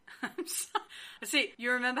See,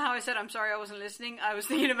 you remember how I said, I'm sorry I wasn't listening? I was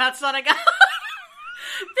thinking about Sonic. This is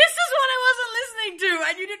what I wasn't listening to,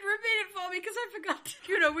 and you didn't repeat it for me because I forgot.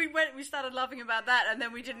 You know, we started laughing about that, and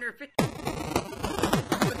then we didn't repeat.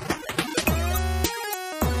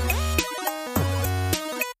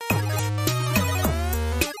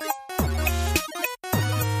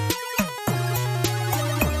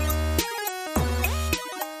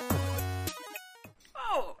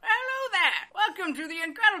 Welcome to the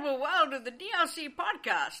incredible world of the DLC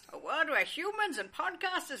podcast, a world where humans and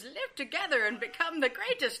podcasters live together and become the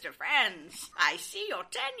greatest of friends. I see you're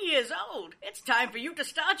 10 years old. It's time for you to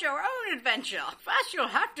start your own adventure. First, you'll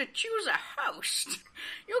have to choose a host.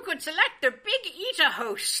 You could select the Big Eater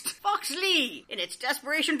host, Fox Lee. In its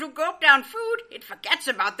desperation to gulp down food, it forgets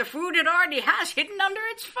about the food it already has hidden under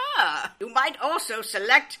its fur. You might also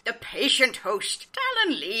select the Patient host,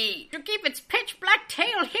 Talon Lee. To keep its pitch-black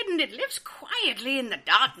tail hidden, it lives quietly in the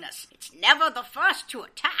darkness. It's never the first to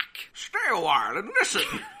attack. Stay a while and listen.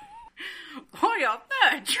 Or your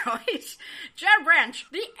third choice, Jeb Wrench,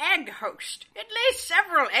 the egg host. It lays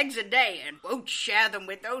several eggs a day and won't share them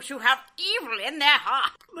with those who have evil in their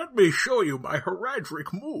heart. Let me show you my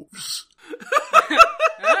heraldic moves.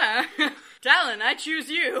 Talon, I choose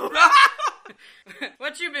you.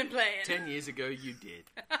 What you been playing? 10 years ago, you did.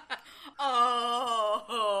 Oh.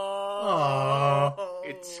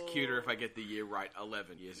 It's cuter if I get the year right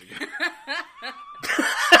 11 years ago.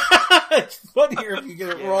 It's funnier if you get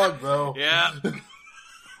it wrong, though. Yeah.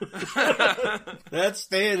 That's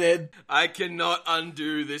staying in. I cannot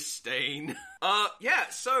undo this stain.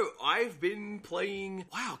 So I've been playing...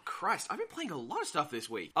 Wow, Christ, I've been playing a lot of stuff this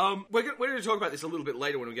week. We're going to talk about this a little bit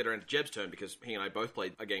later when we get around to Jeb's turn, because he and I both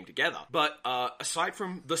played a game together. But, aside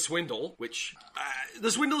from The Swindle, which...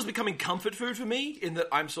 The Swindle is becoming comfort food for me, in that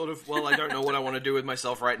I'm sort of, I don't know what I want to do with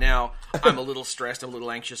myself right now. I'm a little stressed, I'm a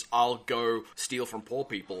little anxious. I'll go steal from poor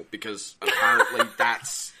people, because apparently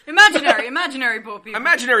that's... Imaginary poor people.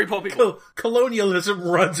 Imaginary poor people. Colonialism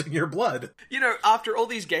runs in your blood. You know, after all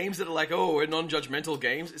these games that are like, we're non-judgmental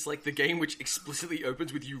games, it's like the game which explicitly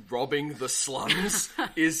opens with you robbing the slums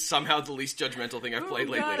is somehow the least judgmental thing I've played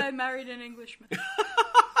lately. God, I married an Englishman.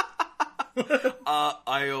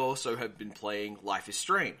 I also have been playing Life is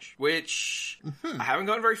Strange, which I haven't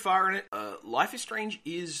gotten very far in it. Life is Strange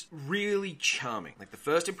is really charming. Like, the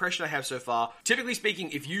first impression I have so far, typically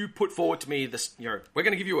speaking, if you put forward to me this, we're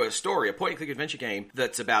going to give you a story, a point-and-click adventure game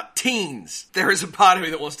that's about teens, there is a part of me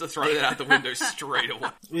that wants to throw that out the window straight away.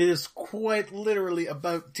 It is quite literally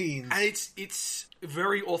about teens. And it's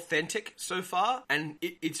very authentic so far, and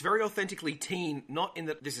it's very authentically teen, not in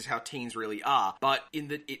that this is how teens really are, but in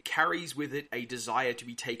that it carries with it a desire to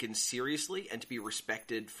be taken seriously and to be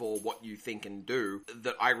respected for what you think and do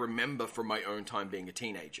that I remember from my own time being a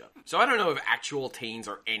teenager. So I don't know if actual teens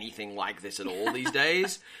are anything like this at all these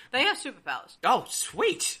days. They have superpowers. Oh,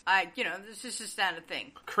 sweet. This is a standard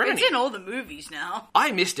thing. Criminy. It's in all the movies now.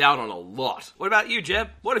 I missed out on a lot. What about you, Jeb?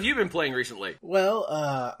 What have you been playing recently? Well,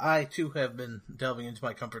 I too have been delving into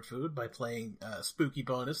my comfort food by playing Spooky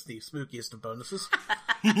Bonus, the spookiest of bonuses.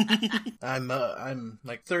 I'm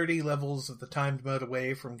like 30 levels of the timed mode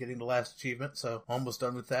away from getting the last achievement, so almost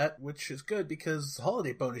done with that, which is good because the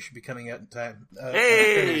holiday bonus should be coming out in time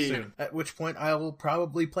fairly soon. At which point I will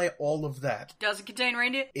probably play all of that. Does it contain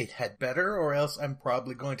reindeer? It had better, or else I'm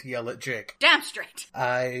probably going to yell at Jake. Damn straight.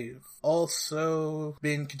 I've also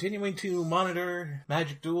been continuing to monitor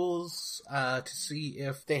Magic Duels to see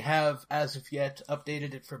if they have, as of yet,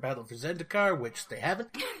 updated it for Battle for Zendikar, which they haven't.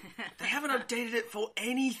 They haven't updated it for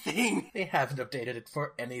anything. They haven't updated it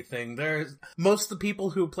for anything. Most of the people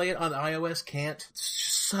who play it on iOS can't.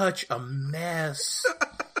 It's such a mess.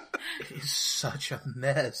 It is such a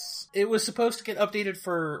mess. It was supposed to get updated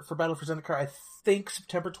for Battle for Zendikar, I think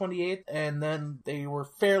September 28th, and then they were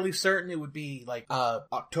fairly certain it would be like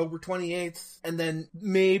October 28th, and then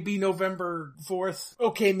maybe November 4th.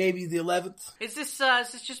 Okay, maybe the 11th. Is this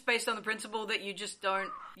just based on the principle that you just don't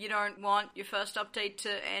want your first update to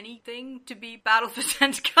anything to be Battle for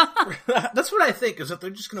Zendikar? That's what I think, is that they're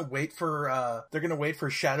just gonna wait for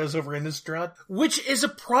Shadows over Innistrad, which is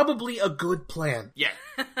probably a good plan. Yeah.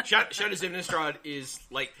 Shadows of Innistrad is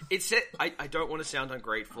like, it's it. I don't want to sound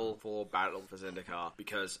ungrateful for Battle for Zendikar,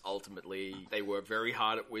 because ultimately they work very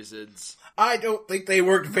hard at Wizards. I don't think they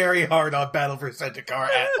worked very hard on Battle for Zendikar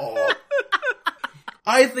at all.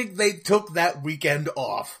 I think they took that weekend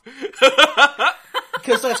off.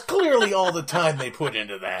 Because that's clearly all the time they put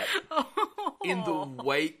into that. in the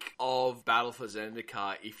wake of Battle for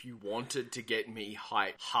Zendikar, if you wanted to get me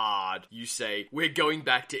hyped hard, you say, we're going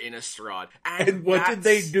back to Innistrad. And what did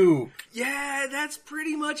they do? Yeah, that's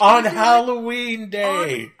pretty much on Halloween Day.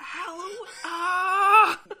 On Halloween.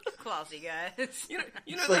 Ah! Classy guys.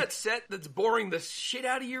 You know that set that's boring the shit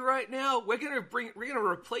out of you right now? We're gonna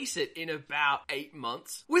replace it in about 8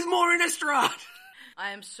 months with more Innistrad.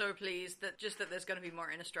 I am so pleased that there's going to be more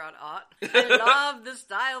Innistrad art. I love the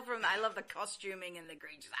style I love the costuming and the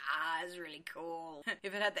creatures. It's really cool.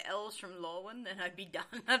 If it had the elves from Lorwyn, then I'd be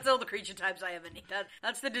done. That's all the creature types I ever need.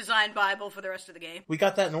 That's the design bible for the rest of the game. We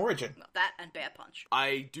got that in Origin. That and Bear Punch.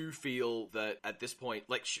 I do feel that at this point,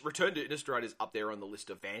 Return to Innistrad is up there on the list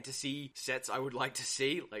of fantasy sets I would like to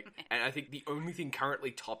see. And I think the only thing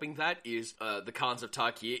currently topping that is the Khans of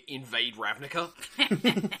Tarkir invade Ravnica.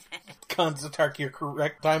 Khans of Tarkir,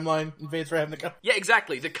 correct timeline, invades Ravnica. Yeah,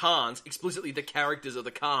 exactly. The Khans, explicitly the characters of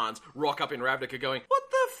the Khans, rock up in Ravnica going, what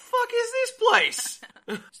the fuck is this place?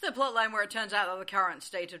 It's the plotline where it turns out that the current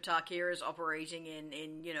state of Tarkir is operating in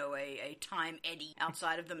a time eddy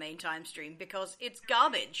outside of the main time stream because it's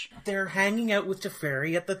garbage. They're hanging out with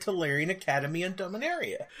Teferi at the Tolarian Academy in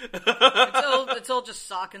Dominaria. It's all just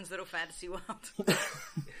Sarkhan's little fantasy world.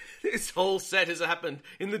 This whole set has happened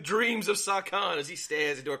in the dreams of Sarkhan as he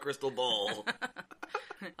stares into a crystal ball.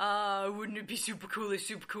 Wouldn't it be super cool if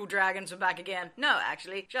super cool dragons were back again? No,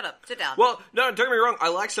 actually. Shut up. Sit down. Well, no, don't get me wrong. I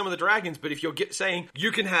like some of the dragons, but if you're saying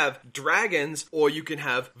you can have dragons or you can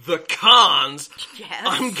have the Khans, yes.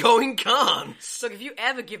 I'm going Khans. Look, if you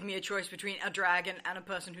ever give me a choice between a dragon and a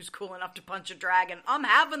person who's cool enough to punch a dragon, I'm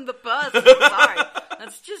having the person. Sorry.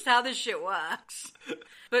 That's just how this shit works.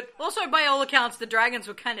 But also, by all accounts, the dragons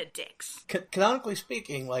were kind of dicks. Canonically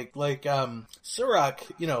speaking, Surak,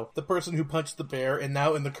 the person who punched the bear and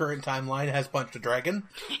now in the current timeline has punched a dragon,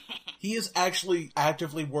 he is actually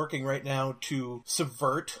actively working right now to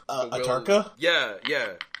subvert Atarka. Yeah.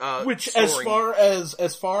 Which, soaring.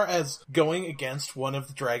 as far as going against one of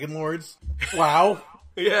the Dragon Lords, wow.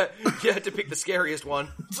 Yeah, you had to pick the scariest one.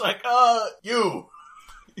 It's like, you.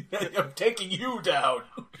 I'm taking you down.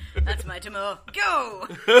 That's my Timur. Go!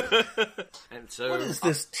 And so, what is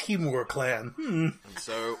this Timur clan? And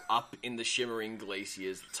so, up in the shimmering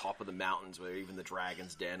glaciers, the top of the mountains where even the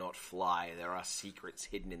dragons dare not fly, there are secrets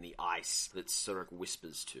hidden in the ice that Surak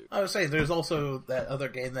whispers to. I was saying, there's also that other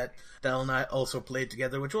game that Dell and I also played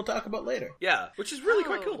together, which we'll talk about later. Yeah, which is really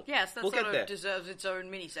quite cool. Yes, that we'll sort of deserves its own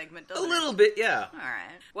mini-segment, doesn't it? A little bit, yeah.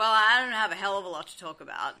 Alright. Well, I don't have a hell of a lot to talk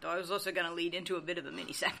about, though I was also going to lead into a bit of a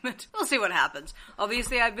mini-segment. We'll see what happens.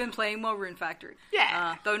 Obviously, I've been playing more Rune Factory.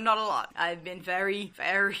 Yeah. Though not a lot. I've been very,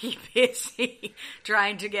 very busy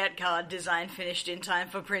trying to get card design finished in time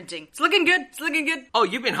for printing. It's looking good. Oh,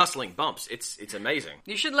 you've been hustling bumps. It's amazing.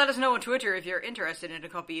 You should let us know on Twitter if you're interested in a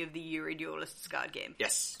copy of the Yuri Duelists card game.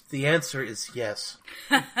 Yes. The answer is yes.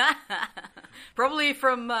 Probably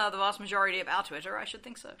from the vast majority of our Twitter, I should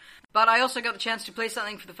think so. But I also got the chance to play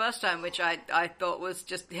something for the first time, which I thought was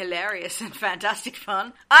just hilarious and fantastic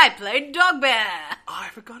fun. I played Dogbear! Oh, I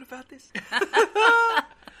forgot about this.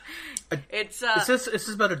 It's, Is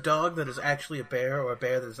this about a dog that is actually a bear, or a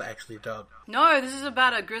bear that is actually a dog? No, this is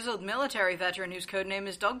about a grizzled military veteran whose codename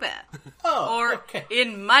is Dogbear. Oh, or, okay.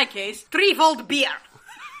 in my case, Threefold Beer.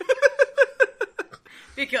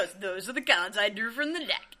 Because those are the cards I drew from the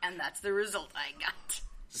deck, and that's the result I got.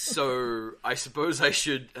 So, I suppose I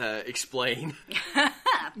should explain.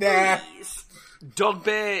 Please.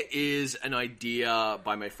 Dogbear is an idea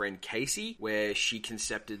by my friend Casey, where she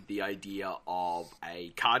concepted the idea of a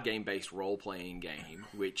card game-based role-playing game,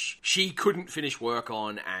 which she couldn't finish work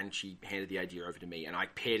on, and she handed the idea over to me, and I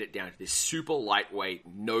pared it down to this super lightweight,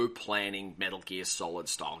 no-planning Metal Gear Solid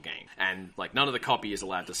style game. And, none of the copy is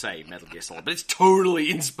allowed to say Metal Gear Solid, but it's totally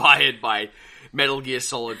inspired by Metal Gear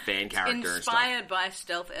Solid fan character and stuff. Inspired by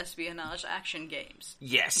stealth espionage action games.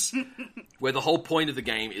 Yes. Where the whole point of the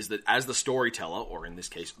game is that as the storyteller, or in this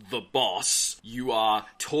case, the boss, you are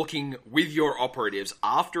talking with your operatives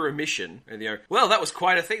after a mission, and you go, well, that was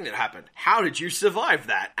quite a thing that happened. How did you survive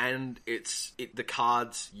that? And it's the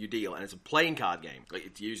cards you deal, and it's a playing card game.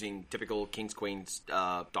 It's using typical kings, queens,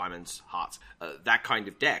 diamonds, hearts, that kind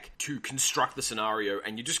of deck to construct the scenario,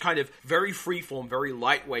 and you just kind of very freeform, very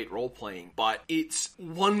lightweight role-playing, but it's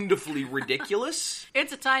wonderfully ridiculous.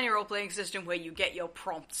 It's a tiny role-playing system where you get your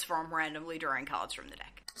prompts from randomly drawing cards from the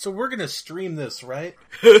deck. So we're gonna stream this, right?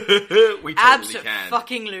 We totally can.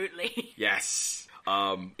 Abso-fucking-lutely. Yes.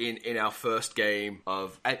 in our first game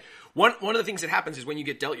of... One of the things that happens is when you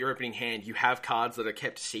get dealt your opening hand, you have cards that are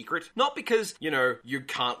kept secret. Not because, you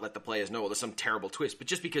can't let the players know or there's some terrible twist, but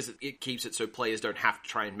just because it keeps it so players don't have to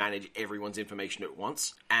try and manage everyone's information at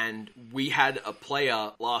once. And we had a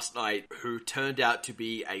player last night who turned out to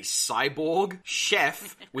be a cyborg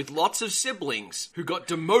chef with lots of siblings who got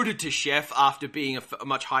demoted to chef after being a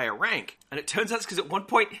much higher rank. And it turns out it's because at one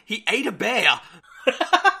point he ate a bear.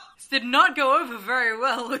 Did not go over very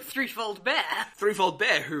well with Threefold Bear. Threefold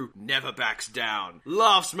Bear, who never backs down,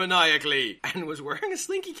 laughs maniacally, and was wearing a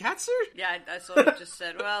slinky catsuit? Yeah, I sort of just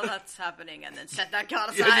said, well, that's happening, and then set that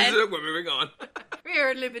card aside. We're moving on.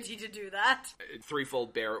 We're at liberty to do that.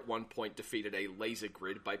 Threefold Bear at one point defeated a laser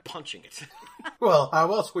grid by punching it. Well,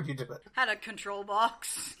 how else would you do it? Had a control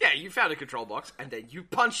box. Yeah, you found a control box, and then you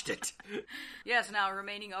punched it. Yes, now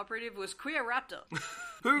remaining operative was Queer Raptor.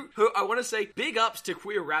 Who I want to say, big ups to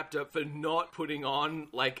Queer Raptor for not putting on,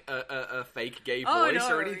 like, a fake gay voice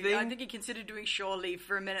or anything. I think he considered doing Shore Leave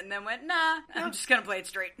for a minute and then went, nah, I'm just gonna play it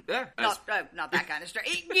straight. Yeah. Not that kind of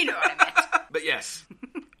straight. You know what I meant. But yes.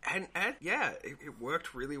 And yeah, it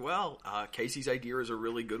worked really well. Casey's idea is a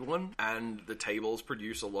really good one, and the tables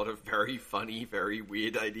produce a lot of very funny, very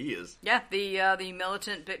weird ideas. Yeah, the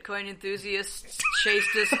militant Bitcoin enthusiasts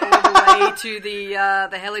chased us all the way to the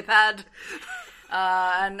helipad.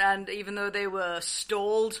 And even though they were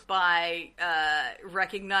stalled by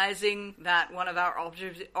recognizing that one of our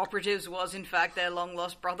operatives was in fact their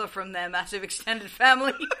long-lost brother from their massive extended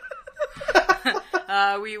family,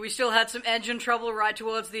 we still had some engine trouble right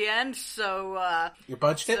towards the end, so... You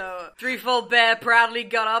punched it? So Threefold Bear proudly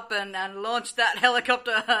got up and launched that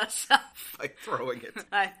helicopter herself. By throwing it.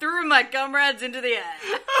 I threw my comrades into the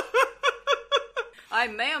air. I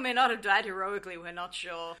may or may not have died heroically, we're not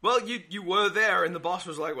sure. Well, you were there, and the boss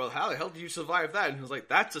was like, well, how the hell did you survive that? And he was like,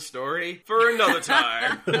 that's a story for another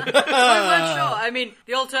time. We weren't sure. I mean,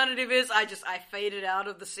 the alternative is I faded out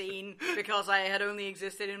of the scene because I had only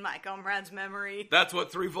existed in my comrade's memory. That's what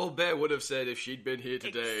Threefold Bear would have said if she'd been here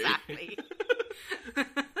today. Exactly.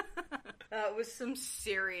 It was some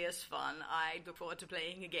serious fun. I look forward to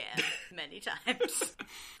playing again many times.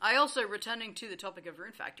 I also, returning to the topic of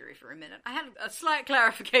Rune Factory for a minute, I had a slight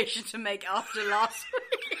clarification to make after last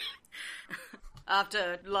week.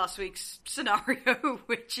 After last week's scenario,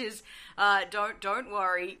 which is, don't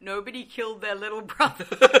worry, nobody killed their little brother.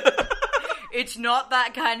 It's not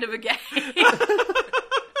that kind of a game.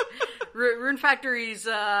 Rune Factory's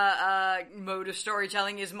mode of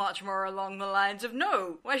storytelling is much more along the lines of,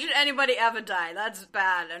 no, why should anybody ever die? That's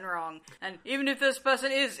bad and wrong. And even if this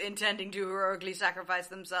person is intending to heroically sacrifice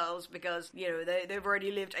themselves because, they've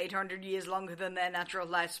already lived 800 years longer than their natural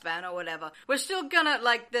lifespan or whatever, we're still gonna,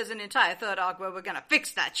 there's an entire third arc where we're gonna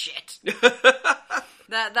fix that shit.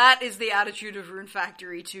 That is the attitude of Rune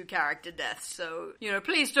Factory to character deaths, so,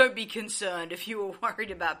 please don't be concerned if you were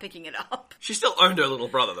worried about picking it up. She still owned her little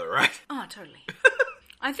brother, though, right? Oh, totally.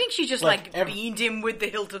 I think she just, beamed him with the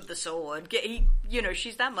hilt of the sword.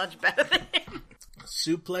 She's that much better than him.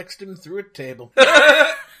 Suplexed him through a table.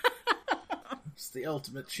 It's the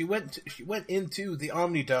ultimate. She went into the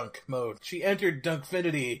Omnidunk mode. She entered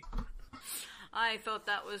Dunkfinity. I thought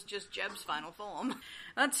that was just Jeb's final form.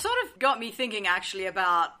 That sort of got me thinking, actually,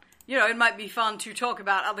 about... it might be fun to talk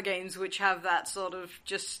about other games which have that sort of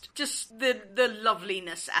just the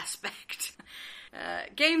loveliness aspect.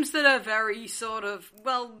 Games that are very sort of,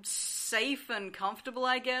 safe and comfortable,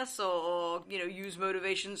 I guess, or use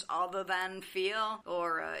motivations other than fear,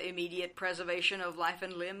 or immediate preservation of life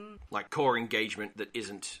and limb. Like core engagement that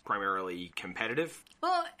isn't primarily competitive?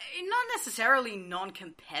 Well, not necessarily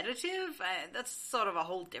non-competitive. That's sort of a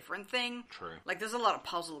whole different thing. True. There's a lot of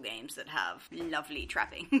puzzle games that have lovely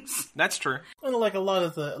trappings. That's true. And a lot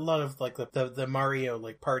of the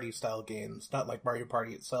Mario party style games, not like Mario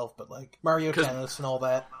Party itself, but like Mario Tennis and all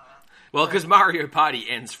that. Well, because Mario Party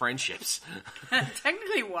ends friendships.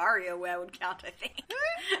 Technically, WarioWare would count, I think.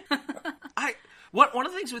 One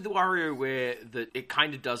of the things with the WarioWare that it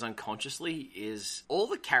kind of does unconsciously is all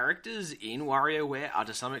the characters in WarioWare are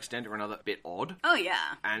to some extent or another a bit odd. Oh, yeah.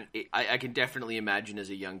 And I can definitely imagine as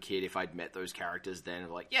a young kid if I'd met those characters then,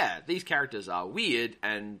 these characters are weird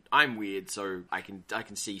and I'm weird, so I can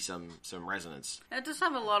see some resonance. It does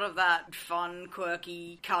have a lot of that fun,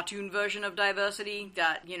 quirky, cartoon version of diversity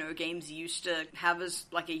that, games used to have as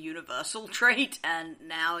a universal trait, and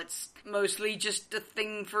now it's mostly just a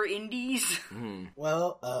thing for indies. Mm.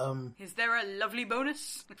 Well, Is there a lovely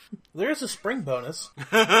bonus? There's a spring bonus.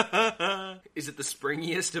 Is it the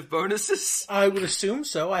springiest of bonuses? I would assume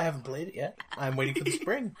so. I haven't played it yet. I'm waiting for the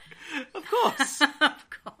spring. Of course. Of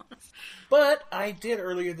course. But I did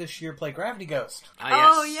earlier this year play Gravity Ghost,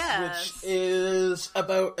 Oh, Yes. yes. which is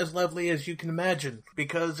about as lovely as you can imagine,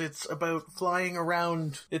 because it's about flying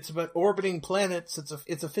around. It's about orbiting planets.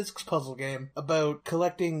 It's a physics puzzle game about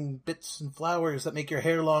collecting bits and flowers that make your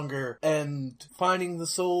hair longer and finding the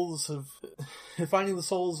souls of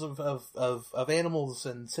animals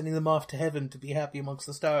and sending them off to heaven to be happy amongst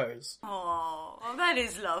the stars. Oh, well, that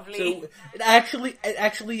is lovely. So it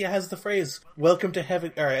actually has the phrase "Welcome to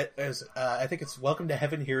heaven," or I think it's "Welcome to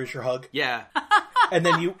heaven. Here is your hug," Yeah. and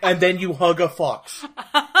then you hug a fox.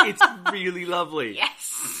 It's really lovely.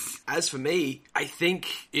 Yes. As for me, I think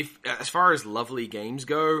as far as lovely games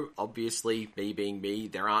go, obviously, me being me,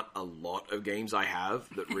 there aren't a lot of games I have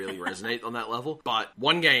that really resonate on that level. But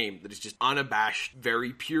one game that is just unabashed,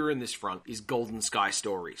 very pure in this front is Golden Sky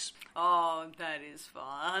Stories. Oh, that is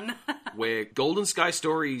fun. Where Golden Sky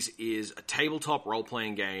Stories is a tabletop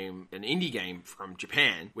role-playing game, an indie game from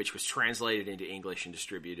Japan, which was translated into English and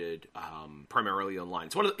distributed primarily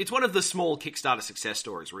online. It's one of the small Kickstarter success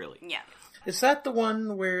stories, really. Yeah. Is that the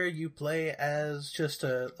one where you play as just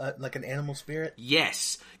like an animal spirit?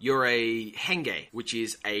 Yes, you're a henge, which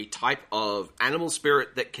is a type of animal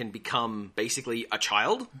spirit that can become basically a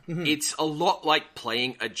child. It's a lot like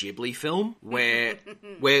playing a Ghibli film, where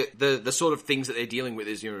the sort of things that they're dealing with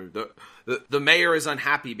is, the mayor is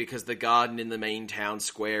unhappy because the garden in the main town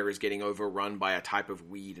square is getting overrun by a type of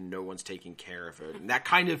weed and no one's taking care of it. And that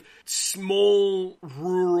kind of small,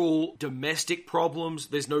 rural, domestic problems.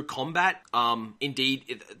 There's no combat.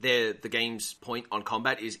 Indeed, the game's point on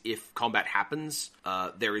combat is if combat happens,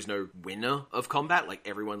 there is no winner of combat. Like,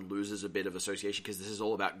 everyone loses a bit of association because this is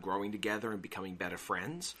all about growing together and becoming better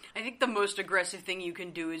friends. I think the most aggressive thing you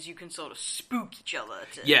can do is you can sort of spook each other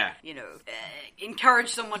to, encourage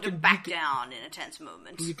someone to back down in a tense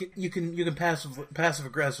moment. You can passive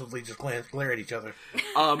aggressively just glare at each other.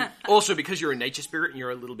 Also, because you're a nature spirit and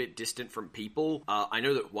you're a little bit distant from people, I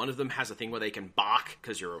know that one of them has a thing where they can bark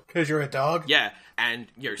because you're a dog. Yeah, and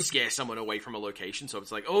scare someone away from a location. So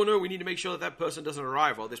it's like, oh no, we need to make sure that person doesn't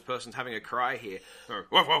arrive while this person's having a cry here.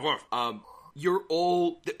 Woof, woof, woof. You're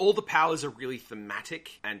all the powers are really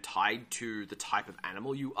thematic and tied to the type of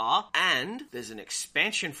animal you are, and there's an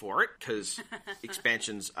expansion for it, because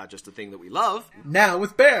expansions are just a thing that we love. Now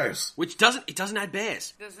with bears, which doesn't add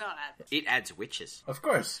bears. Does not add. It adds witches. Of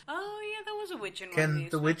course. Oh yeah, there was a witch in one of these.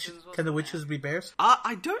 Can the witches be bears?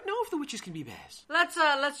 I don't know if the witches can be bears.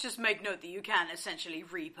 Let's just make note that you can essentially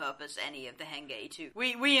repurpose any of the henge too.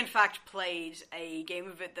 We in fact played a game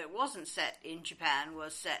of it that wasn't set in Japan,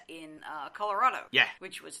 was set in Colorado. Yeah.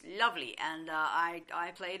 Which was lovely, and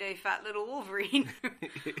I played a fat little Wolverine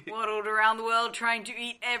who waddled around the world trying to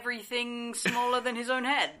eat everything smaller than his own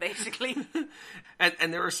head, basically.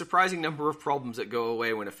 And there are a surprising number of problems that go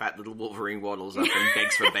away when a fat little Wolverine waddles up and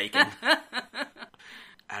begs for bacon.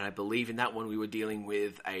 And I believe in that one we were dealing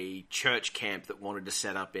with a church camp that wanted to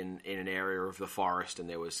set up in an area of the forest, and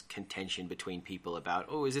there was contention between people about,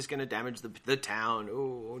 oh, is this going to damage the town?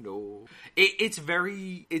 Oh, no. It's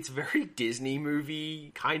very Disney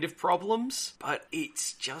movie kind of problems, but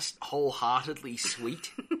it's just wholeheartedly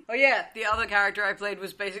sweet. Oh yeah, the other character I played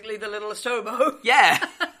was basically the littlest hobo. Yeah.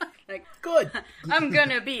 Like, good. I'm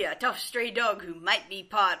gonna be a tough stray dog who might be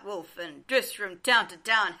part wolf and drifts from town to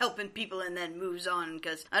town helping people and then moves on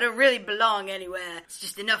because I don't really belong anywhere. It's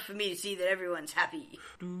just enough for me to see that everyone's happy.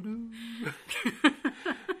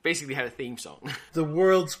 Basically had a theme song. The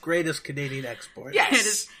world's greatest Canadian export. Yes. It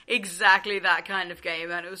is exactly that kind of game,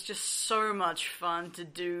 and it was just so much fun to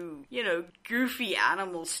do, goofy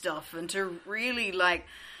animal stuff and to really, a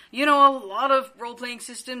lot of role-playing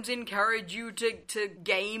systems encourage you to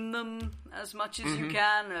game them as much as you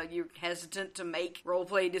can. You're hesitant to make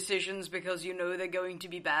roleplay decisions because you know they're going to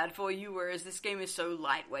be bad for you, whereas this game is so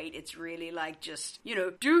lightweight. It's really just,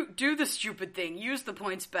 do the stupid thing. Use the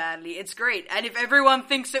points badly. It's great. And if everyone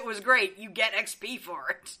thinks it was great, you get XP for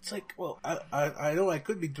it. It's like, well, I know I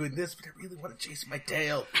could be doing this, but I really want to chase my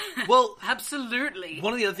tail. Well, absolutely.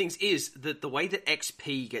 One of the other things is that the way that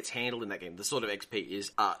XP gets handled in that game, the sort of XP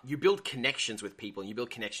is, you build connections with people and you build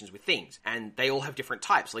connections with things, and they all have different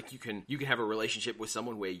types. Like you can have a relationship with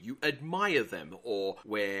someone where you admire them, or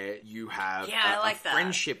where you have a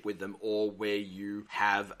friendship with them, or where you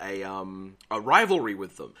have a rivalry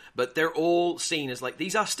with them. But they're all seen as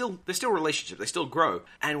they're still relationships. They still grow.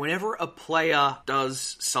 And whenever a player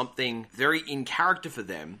does something very in character for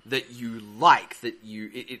them that you like, that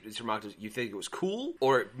it's remarked as you think it was cool,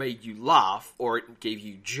 or it made you laugh, or it gave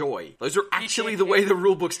you joy. Those are actually the way the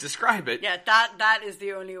rulebook books describe it. Yeah, that is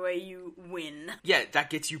the only way you win. Yeah, that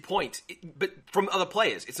gets you points. But from other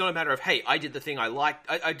players, it's not a matter of, hey, I did the thing I liked,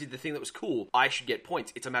 I did the thing that was cool, I should get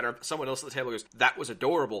points. It's a matter of someone else at the table goes, that was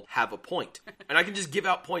adorable, have a point. And I can just give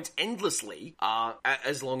out points endlessly,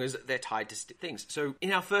 as long as they're tied to things. So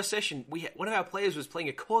in our first session, one of our players was playing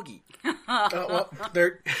a corgi. Well,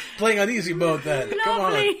 they're playing on easy mode then. Come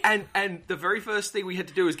on. And the very first thing we had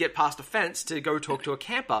to do was get past a fence to go talk to a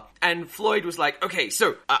camper. And Floyd was like, okay,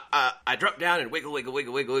 so I dropped down and wiggle, wiggle,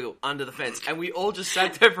 wiggle, wiggle, wiggle under the fence. And we all just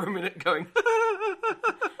sat there for a minute going,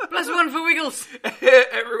 +1 for wiggles.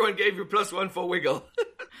 Everyone gave you +1 for wiggle.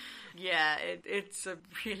 Yeah, it's a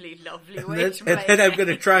really lovely way to play. And then I'm going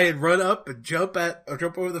to try and run up and jump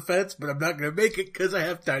over the fence, but I'm not going to make it because I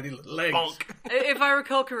have tiny little legs. Bonk. If I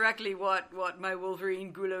recall correctly, what my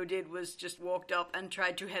Wolverine Gulo did was just walked up and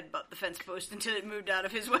tried to headbutt the fence post until it moved out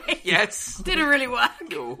of his way. Yes. Didn't really work.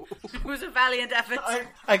 No. It was a valiant effort.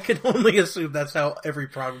 I can only assume that's how every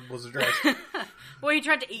problem was addressed. Well, he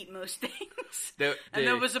tried to eat most things. And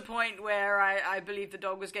there was a point where I believe the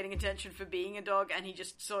dog was getting attention for being a dog, and he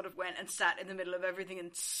just sort of went and sat in the middle of everything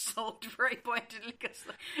and sulked very pointedly because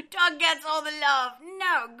the dog gets all the love.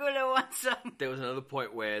 No, Gulo wants some. There was another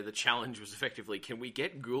point where the challenge was effectively, can we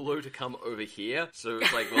get Gulo to come over here? So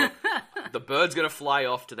it's like, well, the bird's going to fly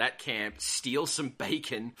off to that camp, steal some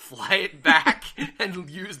bacon, fly it back, and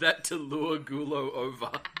use that to lure Gulo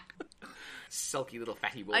over. Sulky little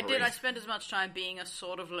fatty Wolverine. I spent as much time being a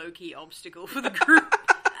sort of low-key obstacle for the group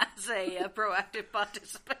as a proactive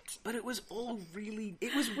participant. But it was all really...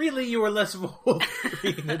 Really, you were less of a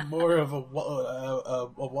Wolverine and more of a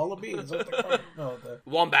wallaby? Is that the card? No, the...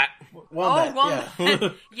 Wombat. Wombat, Wombat. yeah.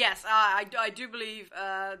 Yes, I do believe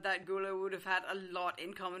that Gulo would have had a lot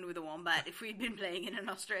in common with a wombat if we'd been playing in an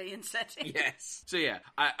Australian setting. Yes. So yeah,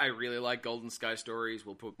 I really like Golden Sky Stories.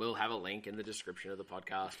 We'll have a link in the description of the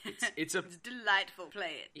podcast. It's delightful.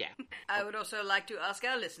 Play it. Yeah. I would also like to ask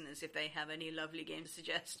our listeners if they have any lovely games to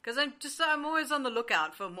suggest, because I'm always on the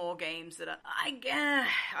lookout for more games that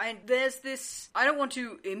there's this. I don't want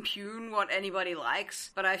to impugn what anybody likes,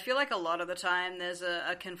 but I feel like a lot of the time there's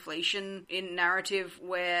a conflation in narrative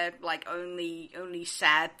where like only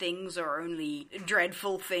sad things or only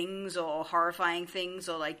dreadful things or horrifying things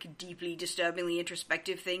or like deeply disturbingly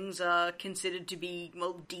introspective things are considered to be,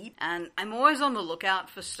 well, deep. And I'm always on the lookout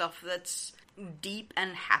for stuff that's deep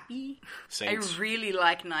and happy. Saints. I really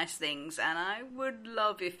like nice things, and I would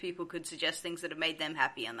love if people could suggest things that have made them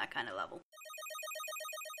happy on that kind of level.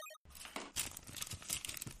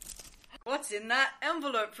 What's in that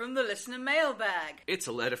envelope from the listener mailbag? It's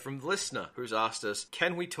a letter from the listener who's asked us,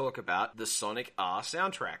 can we talk about the Sonic R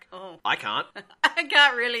soundtrack? Oh. I can't. I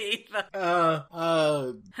can't really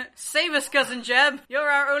either. Save us, Cousin Jeb. You're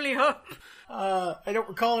our only hope. I don't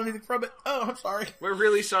recall anything from it. Oh, I'm sorry. We're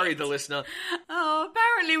really sorry, the listener. Oh,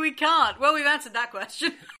 apparently we can't. Well, we've answered that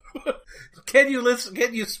question. Can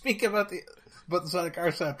you speak about the Sonic R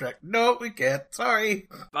soundtrack? No, we can't. Sorry.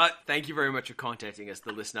 But thank you very much for contacting us,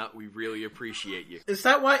 the listener. We really appreciate you. Is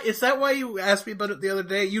that why you asked me about it the other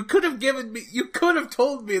day? You could have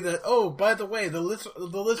told me that, oh, by the way, the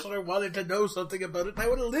listener wanted to know something about it, and I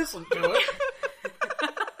would have listened to it.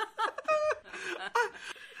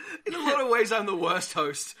 In a lot of ways, I'm the worst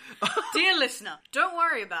host. Dear listener, don't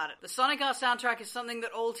worry about it. The Sonic R soundtrack is something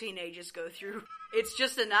that all teenagers go through. It's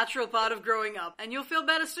just a natural part of growing up, and you'll feel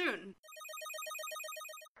better soon.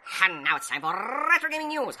 And now it's time for Retro Gaming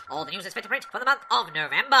News. All the news is fit to print for the month of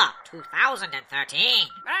November 2013.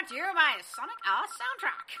 Brought to you by Sonic R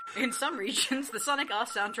Soundtrack. In some regions, the Sonic R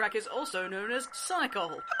soundtrack is also known as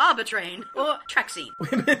Sonical, Arbitrane, or Track Scene.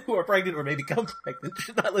 Women who are pregnant or may become pregnant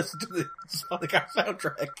should not listen to the Sonic R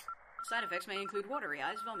soundtrack. Side effects may include watery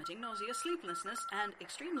eyes, vomiting, nausea, sleeplessness, and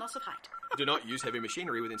extreme loss of height. Do not use heavy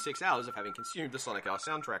machinery within 6 hours of having consumed the Sonic R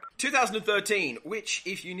soundtrack. 2013, which,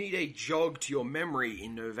 if you need a jog to your memory,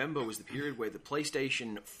 in November was the period where the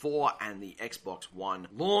PlayStation 4 and the Xbox One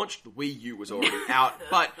launched. The Wii U was already out,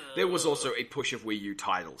 but there was also a push of Wii U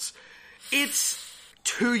titles. It's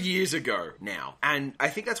 2 years ago now, and I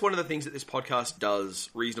think that's one of the things that this podcast does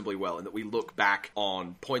reasonably well, in that we look back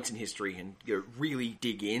on points in history and really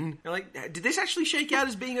dig in. You're like, did this actually shake out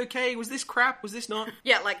as being okay? Was this crap? Was this not?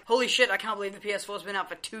 Yeah, like, holy shit, I can't believe the PS4's been out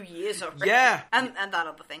for 2 years already. Yeah. And that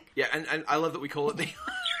other thing. Yeah, and I love that we call it the...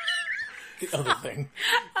 The other thing.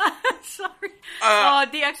 Sorry.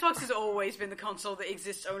 The Xbox has always been the console that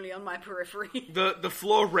exists only on my periphery. The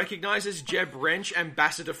floor recognizes Jeb Wrench,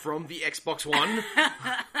 ambassador from the Xbox One.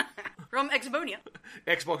 From Exabonia.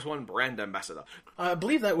 Xbox One brand ambassador. I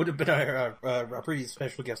believe that would have been our previous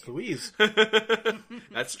special guest, Louise.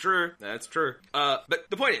 That's true. That's true. But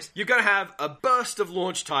the point is, you're going to have a burst of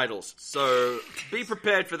launch titles, so be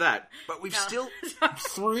prepared for that. But we've still...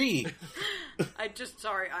 3. I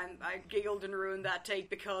giggled and ruined that take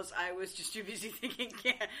because I was just too busy thinking,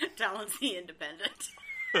 Talon's the Independent.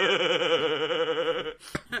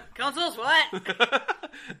 Consoles, what?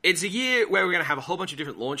 It's a year where we're going to have a whole bunch of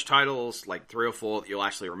different launch titles, like 3 or 4 that you'll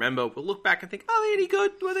actually remember. We'll look back and think, are they any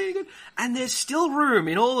good? Were they any good? And there's still room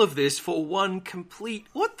in all of this for one complete,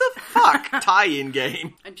 what the fuck, tie-in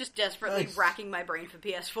game. I'm just desperately racking my brain for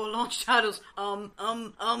PS4 launch titles.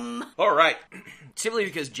 Alright. Simply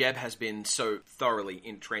because Jeb has been so thoroughly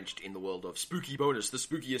entrenched in the world of spooky bonus, the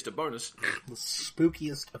spookiest of bonus. The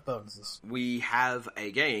spookiest of bonuses. We have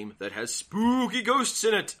a game that has spooky ghosts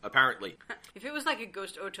in it, apparently. If it was like a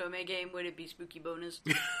Ghost Otome game, would it be Spooky Bonus?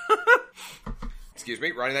 Excuse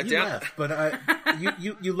me, writing that You down. laugh, but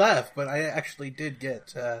you laugh, but I actually did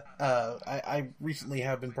get. I recently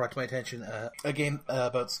have been brought to my attention a game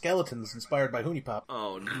about skeletons inspired by Hoonipop.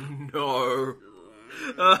 Oh no.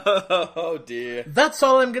 Oh dear. That's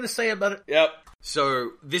all I'm going to say about it. Yep.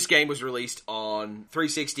 So, this game was released on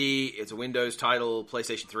 360, it's a Windows title,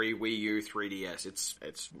 PlayStation 3, Wii U, 3DS.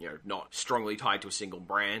 It's not strongly tied to a single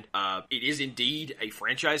brand. It is indeed a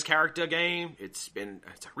franchise character game. It's a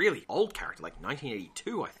really old character, like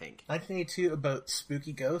 1982, I think. 1982 about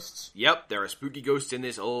spooky ghosts. Yep, there are spooky ghosts in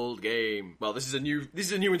this old game. Well, this is a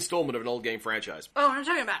new installment of an old game franchise. Oh, we're not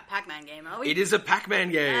talking about a Pac-Man game, are we? It is a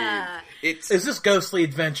Pac-Man game. Is this Ghostly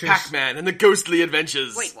Adventures? Pac-Man and the Ghostly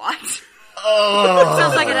Adventures. Wait, what? Oh!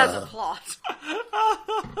 Sounds like it has a plot.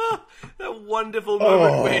 That wonderful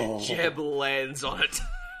moment where Jeb lands on it.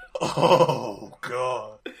 Oh,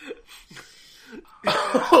 God.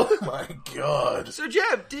 Oh, my God. So,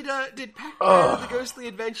 Jeb, did Pac-Man and the Ghostly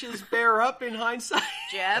Adventures bear up in hindsight?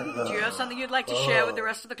 Jeb, do you have something you'd like to share with the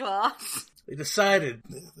rest of the class? They decided,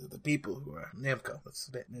 the people who are Namco,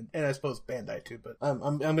 and I suppose Bandai too, but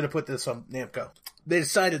I'm going to put this on Namco. They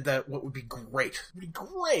decided that what would be great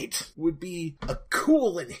would be a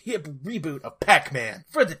cool and hip reboot of Pac-Man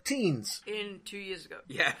for the teens. In 2 years ago.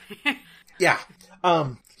 Yeah. Yeah.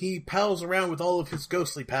 He pals around with all of his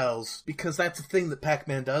ghostly pals, because that's a thing that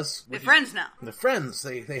Pac-Man does. They're friends now. And the friends,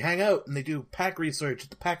 they hang out and they do Pac research at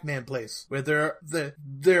the Pac-Man place, where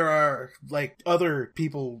there are like other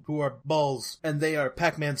people who are balls, and they are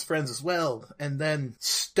Pac-Man's friends as well. And then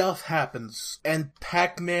stuff happens, and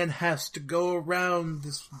Pac-Man has to go around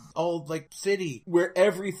this old like city where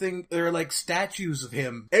there are like statues of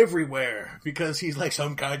him everywhere because he's like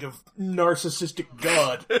some kind of narcissistic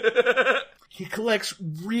god. He collects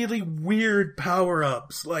really weird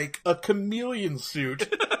power-ups, like a chameleon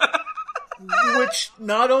suit, which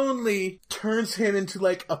not only turns him into,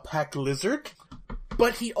 like, a pack lizard,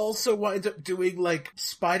 but he also winds up doing, like,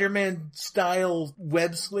 Spider-Man-style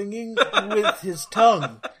web-slinging with his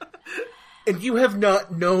tongue. And you have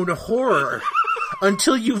not known horror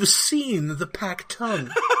until you've seen the pack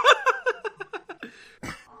tongue.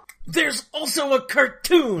 There's also a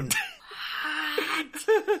cartoon!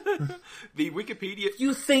 The Wikipedia...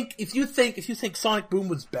 If you think Sonic Boom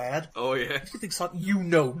was bad... Oh, yeah. If you think Sonic... You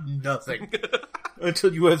know nothing.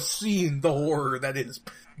 Until you have seen the horror that is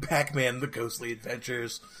Pac-Man, the Ghostly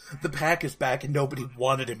Adventures. The Pac is back and nobody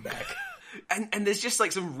wanted him back. And there's just,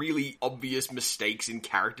 like, some really obvious mistakes in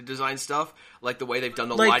character design stuff, like the way they've done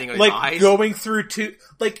the Like lighting on his eyes. Going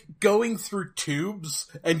through tubes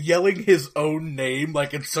and yelling his own name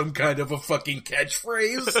like it's some kind of a fucking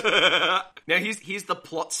catchphrase. Now, here's the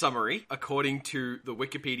plot summary, according to the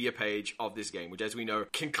Wikipedia page of this game, which, as we know,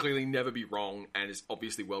 can clearly never be wrong and is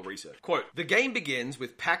obviously well-researched. Quote, the game begins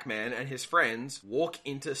with Pac-Man and his friends walk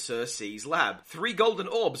into Sir C's lab. 3 golden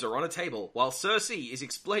orbs are on a table. While Sir C is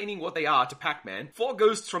explaining what they are to Pac-Man, 4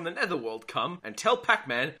 ghosts from the Netherworld come and tell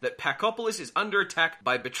Pac-Man that Pacopolis is under attack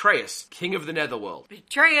by Betrayus, King of the Netherworld.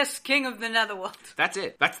 Betrayus, King of the Netherworld. That's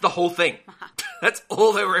it. That's the whole thing. That's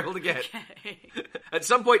all they were able to get. Okay. At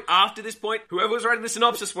some point after this point, whoever was writing the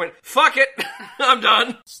synopsis went, fuck it, I'm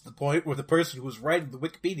done. It's the point where the person who was writing the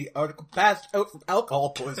Wikipedia article passed out from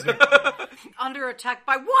alcohol poisoning. Under attack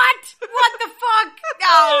by what? What the fuck?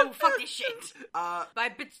 No, fuck this shit. By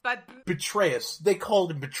Betrayus. They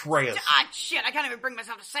called him Betrayus. Ah, shit, I can't even bring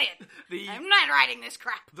myself to say it. I'm not writing this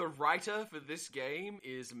crap. The writer for this game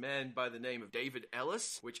is a man by the name of David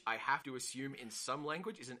Ellis, which I have to assume in some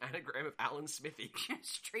language is an anagram of Alan Smithy.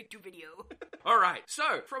 Straight to video. Alright,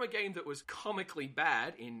 so, from a game that was comically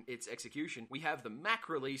bad in its execution, we have the Mac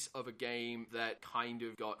release of a game that kind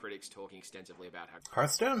of got critics talking extensively about how...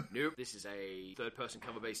 Hearthstone? Nope, this is a third-person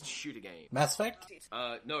cover-based shooter game. Mass Effect?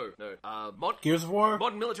 No. Gears of War?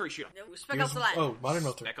 Modern military shooter. No, Spec Ops the Line. Oh, Modern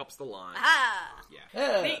Military. Spec Ops the Line. Ah!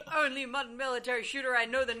 Yeah. The only modern military shooter I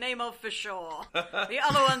know the name of for sure. The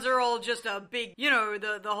other ones are all just a big,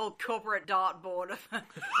 the whole corporate dartboard.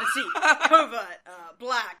 Let's see. Covert,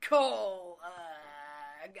 Black Coal,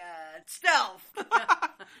 Stealth.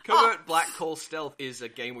 Covert Black Call Stealth is a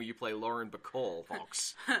game where you play Lauren Bacall,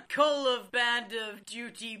 Fox. Call of Band of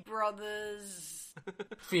Duty Brothers.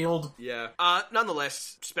 Field. Yeah.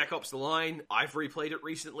 Nonetheless, Spec Ops The Line, I've replayed it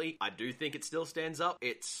recently. I do think it still stands up.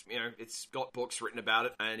 It's got books written about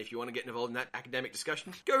it, and if you want to get involved in that academic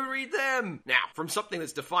discussion, go read them. Now, from something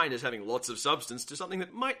that's defined as having lots of substance to something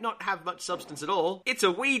that might not have much substance at all, it's a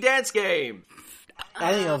Wii dance game.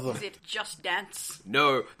 Any of them. Is it Just Dance?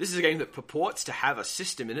 No, this is a game that purports to have a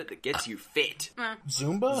system in it that gets you fit.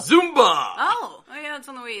 Zumba? Zumba! Oh yeah, it's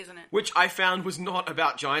on the Wii, isn't it? Which I found was not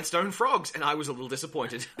about giant stone frogs, and I was a little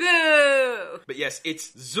disappointed. Boo! But yes,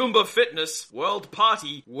 it's Zumba Fitness, World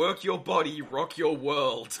Party, Work Your Body, Rock Your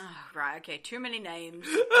World. Oh, right, okay, too many names.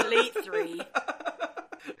 Delete 3.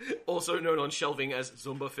 Also known on shelving as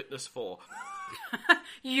Zumba Fitness 4.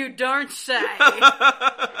 You don't say.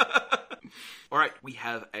 Alright, we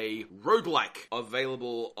have a roguelike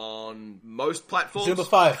available on most platforms. Zumba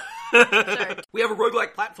 5. Sorry. We have a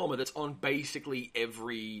roguelike platformer that's on basically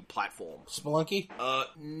every platform. Spelunky?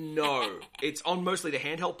 No. It's on mostly the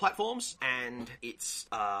handheld platforms, and it's,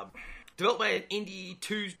 developed by an indie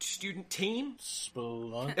 2-student team.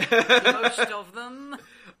 Spelunky? Most of them.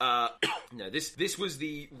 No, this was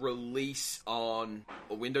the release on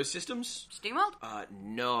Windows systems. SteamWorld?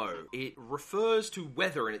 No. It refers to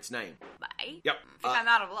weather in its name. Bye. Yep. I think I'm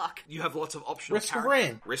out of luck. You have lots of optional Risk of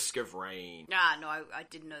Rain. Risk of Rain. Ah, no, I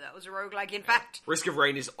didn't know that was a roguelike, in fact. Risk of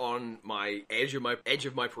Rain is on my edge of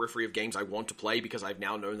my periphery of games I want to play because I've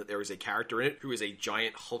now known that there is a character in it who is a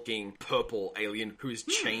giant hulking purple alien who is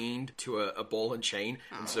chained to a ball and chain,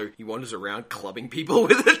 and so he wanders around clubbing people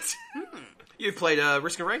with it. You've played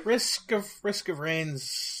Risk of Rain? Risk of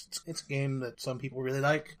Rain's... It's a game that some people really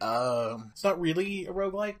like. It's not really a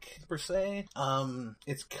roguelike, per se.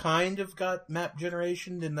 It's kind of got map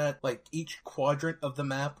generation in that, like, each quadrant of the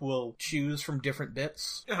map will choose from different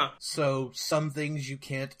bits. Uh-huh. So some things you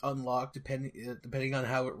can't unlock depending on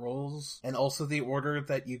how it rolls. And also the order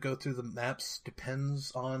that you go through the maps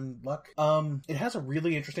depends on luck. It has a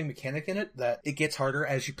really interesting mechanic in it that it gets harder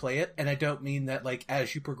as you play it. And I don't mean that, like,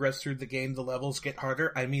 as you progress through the game, the levels get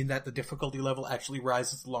harder. I mean that the difficulty level actually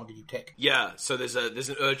rises the longer you take. Yeah, so there's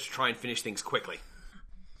an urge to try and finish things quickly.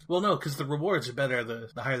 Well, no, because the rewards are better the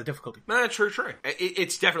higher the difficulty. True.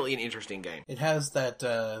 It's definitely an interesting game. It has that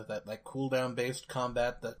like cooldown based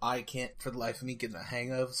combat that I can't for the life of me get a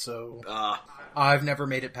hang of, so I've never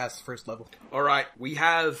made it past the first level. Alright, we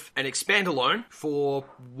have an expand-alone for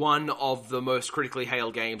one of the most critically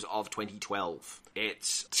hailed games of 2012.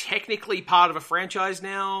 It's technically part of a franchise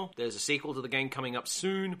now. There's a sequel to the game coming up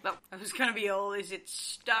soon. Well, I was gonna be all, is it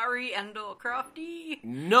Starry and/or Crafty?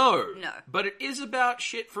 No. No. But it is about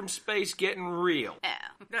shit from space getting real. Yeah.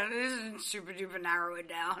 That isn't super duper narrow it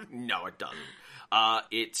down. No, it doesn't.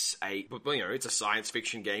 It's a science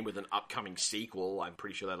fiction game with an upcoming sequel. I'm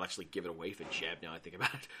pretty sure they'll actually give it away for Jeb now I think about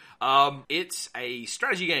it. It's a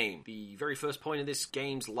strategy game. The very first point of this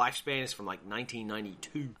game's lifespan is from like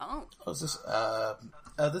 1992. Oh. Oh, is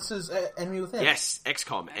this is Enemy Within? Yes,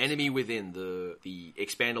 XCOM. Enemy Within, the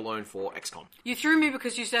expand-alone for XCOM. You threw me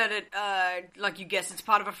because you said it, like you guessed it's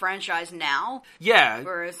part of a franchise now. Yeah.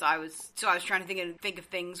 Whereas I was trying to think of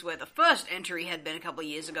things where the first entry had been a couple of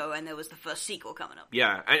years ago and there was the first sequel coming up.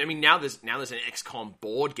 Yeah, I mean, now there's an XCOM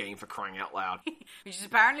board game for crying out loud. Which is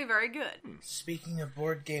apparently very good. Speaking of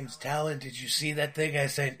board games, Talon, did you see that thing I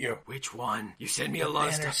sent you? Which one? You send me a lot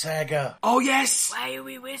of Banner stuff. Saga. Oh, yes! Why are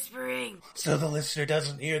we whispering? So the listener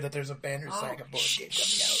doesn't hear that there's a Banner Saga board game coming out.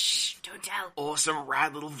 Shh, don't tell. Awesome,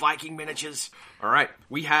 rad little Viking miniatures. Alright,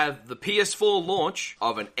 we have the PS4 launch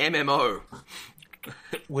of an MMO.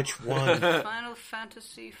 Which one? Final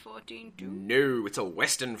Fantasy XIV 2? No, it's a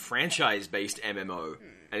Western franchise-based MMO.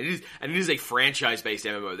 And it is a franchise-based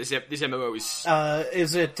MMO. This MMO is...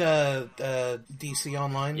 Is it DC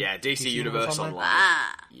Online? Yeah, DC Universe Online.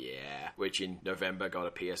 Ah. Yeah, which in November got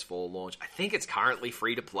a PS4 launch. I think it's currently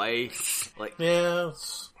free to play. Like, Yeah.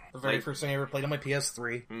 The very first thing I ever played on my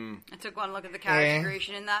PS3. I took one look at the character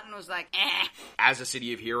creation in that and was like, eh. As a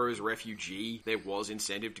City of Heroes refugee, there was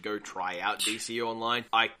incentive to go try out DC Online.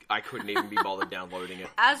 I couldn't even be bothered downloading it.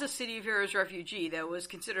 As a City of Heroes refugee, there was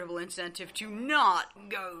considerable incentive to not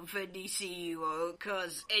go for DCUO,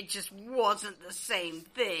 because it just wasn't the same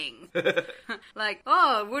thing. Like,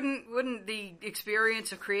 wouldn't the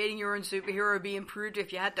experience of creating your own superhero be improved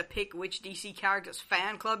if you had to pick which DC character's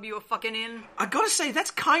fan club you were fucking in? I gotta say,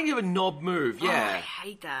 that's kind of a knob move, Oh, I yeah.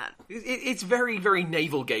 hate that. It's very, very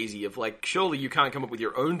navel-gazy of, like, surely you can't come up with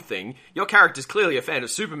your own thing. Your character's clearly a fan of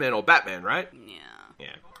Superman or Batman, right? Yeah.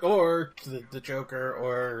 Yeah. Or the Joker,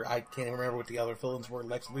 or I can't even remember what the other villains were,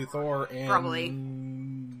 Lex Luthor, and... Probably.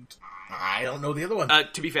 I don't know the other one.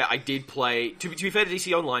 To be fair, I did play... To be fair to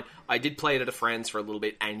DC Online, I did play it at a friend's for a little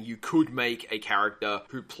bit, and you could make a character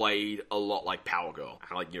who played a lot like Power Girl.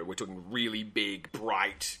 And, like, you know, we're talking really big,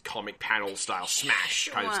 bright, comic panel-style smash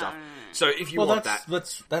kind of stuff. So if you want that...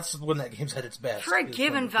 That's when that game's at its best. For a is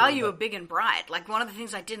given when it's value all of big and bright, like, one of the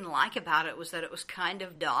things I didn't like about it was that it was kind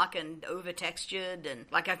of dark and over-textured, and,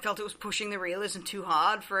 like, I felt it was pushing the realism too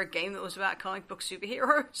hard for a game that was about comic book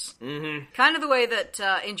superheroes. Mm-hmm. Kind of the way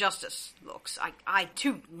that Injustice looks. I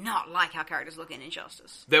too not like how characters look in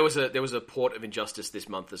Injustice. There was a port of Injustice this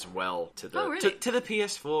month as well to the Oh, really? to the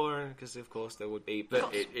PS4, because of course there would be, but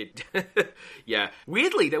it yeah.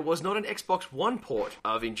 Weirdly, there was not an Xbox One port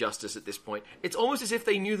of Injustice at this point. It's almost as if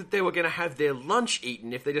they knew that they were going to have their lunch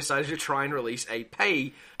eaten if they decided to try and release a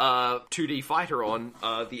pay 2D fighter on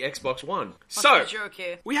the Xbox One. What's So the joke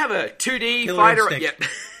here? we have a 2D Killer fighter. Instinct. Yep.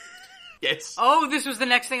 Yes. Oh, this was the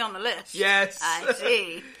next thing on the list. Yes. I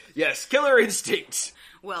see. Yes. Killer Instinct.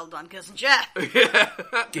 Well done, Cousin Jeff.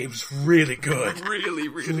 Game's really good. Really,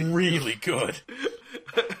 really. Really good.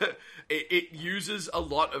 It uses a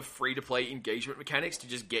lot of free-to-play engagement mechanics to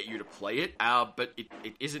just get you to play it, but it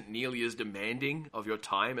isn't nearly as demanding of your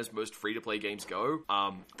time as most free-to-play games go.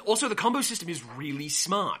 Also, the combo system is really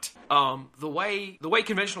smart. The way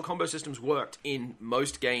conventional combo systems worked in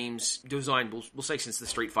most games designed, we'll say since the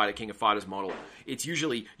Street Fighter King of Fighters model, it's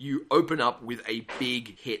usually you open up with a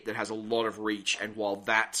big hit that has a lot of reach, and while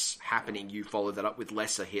that's happening, you follow that up with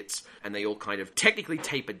lesser hits, and they all kind of technically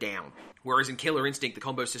taper down. Whereas in Killer Instinct, the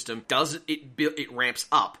combo system it ramps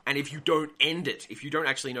up, and if you don't end it, if you don't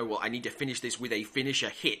actually know, well, I need to finish this with a finisher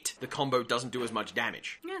hit, the combo doesn't do as much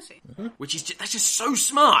damage. Yeah, I see. Which is that's just so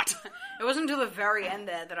smart. It wasn't until the very end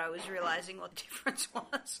there that I was realizing what the difference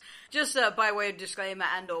was. Just by way of disclaimer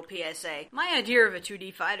and or PSA, my idea of a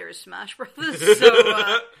 2D fighter is Smash Brothers,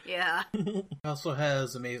 so, yeah. It also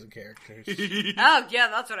has amazing characters. Oh, yeah,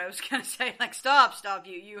 that's what I was gonna say. Like, stop,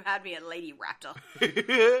 you had me at Lady Raptor.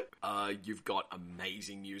 You've got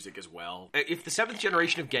amazing music as well. If the 7th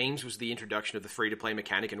generation of games was the introduction of the free-to-play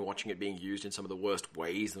mechanic and watching it being used in some of the worst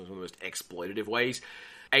ways, some of the most exploitative ways,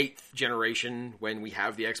 8th generation, when we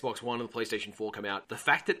have the Xbox One and the PlayStation 4 come out, the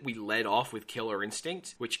fact that we led off with Killer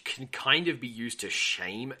Instinct, which can kind of be used to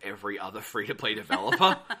shame every other free-to-play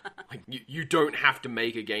developer. Like, you don't have to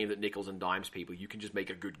make a game that nickels and dimes people. You can just make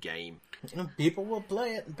a good game. People will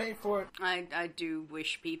play it and pay for it. I do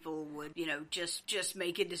wish people would, just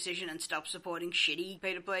make a decision and stop supporting shitty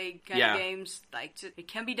pay-to-play kind of games. Like, it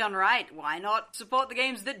can be done right. Why not support the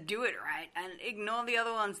games that do it right and ignore the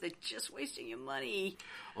other ones? They're just wasting your money.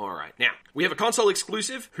 Alright, now, we have a console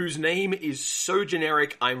exclusive whose name is so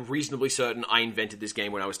generic, I'm reasonably certain I invented this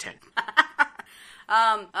game when I was 10.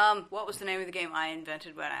 What was the name of the game I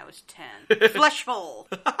invented when I was 10? Fleshfall.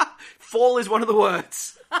 Fall is one of the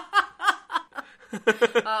words.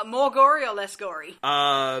 More gory or less gory?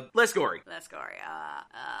 Less gory. Less gory.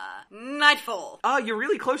 Nightfall. You're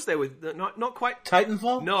really close there with not quite.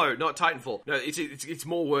 Titanfall? No, not Titanfall. No, it's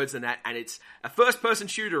more words than that, and it's a first-person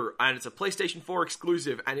shooter, and it's a PlayStation 4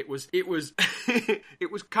 exclusive, and it was it was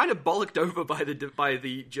kind of bollocked over by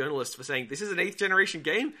the journalists for saying this is an 8th generation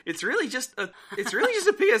game. It's really just a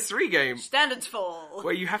PS3 game. Standards Fall.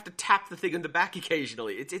 Where you have to tap the thing in the back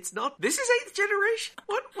occasionally. It's not. This is 8th generation.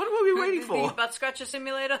 What are we waiting for? The butt scratcher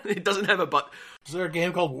simulator. It doesn't have a butt. Is there a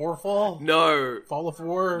game called Warfall? No. Fall of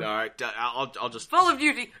War? No, I'll just... Fall of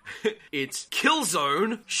Duty. It's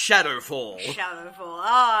Killzone Shadowfall. Shadowfall.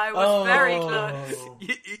 I was very close.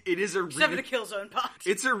 It is a Except for really... the Killzone part.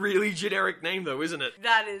 It's a really generic name, though, isn't it?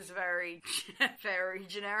 That is very, very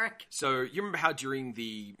generic. So, you remember how during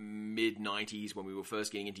the mid-90s, when we were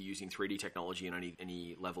first getting into using 3D technology in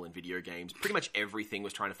any level in video games, pretty much everything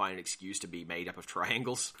was trying to find an excuse to be made up of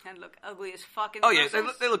triangles. And look ugly as fuck in Oh the yeah,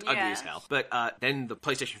 muscles. they look ugly as hell. But that. Then the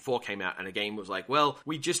PlayStation 4 came out, and a game was like, well,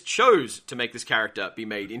 we just chose to make this character be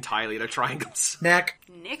made entirely out of triangles. Knack.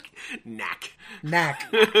 Nick? Knack. Knack.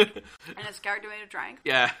 And his character made a triangle?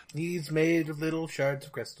 Yeah. He's made of little shards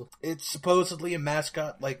of crystal. It's supposedly a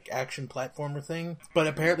mascot-like action platformer thing, but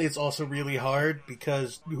apparently it's also really hard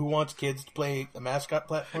because who wants kids to play a mascot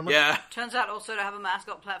platformer? Yeah. Turns out also to have a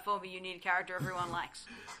mascot platformer, you need a character everyone likes.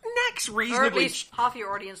 Knack's Or at reasonably... least half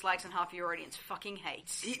your audience likes and half your audience fucking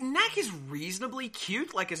hates. Knack is reasonably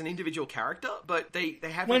cute, like as an individual character, but they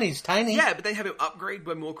have When him... he's tiny. Yeah, but they have him upgrade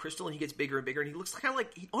by more crystal, and he gets bigger and bigger, and he looks kind of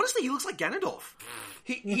like... honestly, he looks like Ganondorf.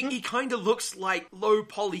 He kind of looks like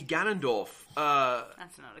low-poly Ganondorf.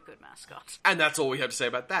 That's not a good mascot. And that's all we have to say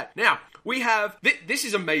about that. Now, we have... This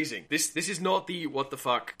is amazing. This is not the what the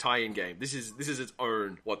fuck tie-in game. This is its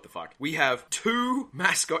own what the fuck. We have 2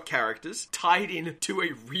 mascot characters tied in to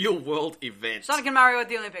a real-world event. Sonic and Mario at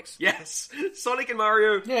the Olympics. Yes. Sonic and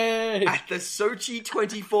Mario Yay! at the Sochi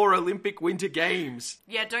 24 Olympic Winter Games.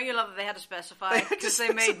 Yeah, don't you love that they had to specify? They had to Because they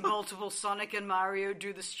made specify. multiple Sonic and Mario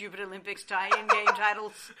do the stupid Olympics tie-in game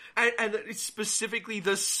titles. And it's specifically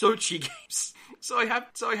the Sochi games. So I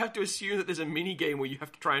have to assume that there's a mini game where you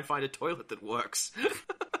have to try and find a toilet that works.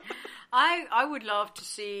 I would love to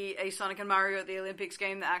see a Sonic and Mario at the Olympics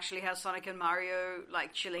game that actually has Sonic and Mario,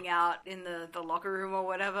 like, chilling out in the locker room or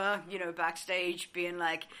whatever, you know, backstage, being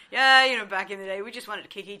like, yeah, you know, back in the day, we just wanted to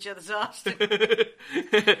kick each other's ass.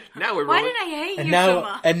 Now we're Why rolling. did I hate And you so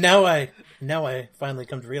now, much? now I finally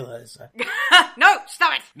come to realize. No,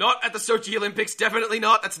 stop it! Not at the Sochi Olympics, definitely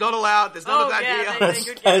not. That's not allowed. There's none of that here. They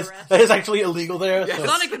could get arrested. That is actually illegal there. So.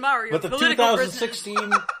 Sonic and Mario, But the political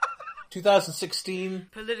 2016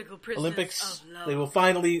 political prisoners Olympics, of love. they will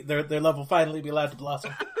finally their love will finally be allowed to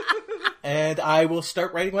blossom. And I will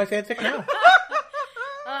start writing my fanfic now.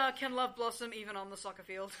 Can love blossom even on the soccer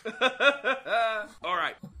field? All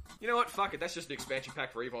right. You know what? Fuck it. That's just an expansion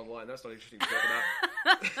pack for EVE Online. That's not interesting to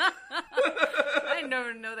talk about. I didn't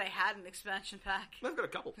even know they had an expansion pack. I've got a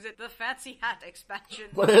couple. Is it the fancy hat expansion?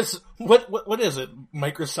 What is it?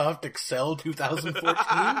 Microsoft Excel 2014?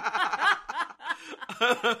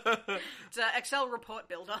 It's an Excel report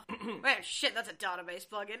builder. Wait, shit, that's a database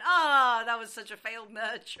plugin. Ah, that was such a failed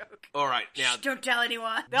nerd joke. All right. Now, Shh, don't tell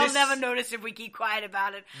anyone. They'll this- never notice if we keep quiet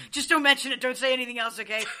about it. Just don't mention it. Don't say anything else,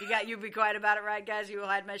 okay? You be quiet about it, right, guys? You will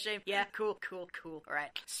hide my shame. Yeah, cool. All right,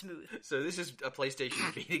 smooth. so this is a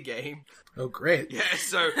PlayStation Vita game. Oh, great. Yeah,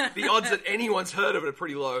 so the odds that anyone's heard of it are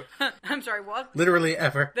pretty low. I'm sorry, what? Literally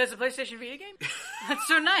ever. There's a PlayStation Vita game? That's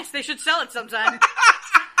so nice. They should sell it sometime.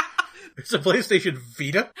 It's a PlayStation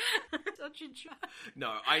Vita? Such a joke.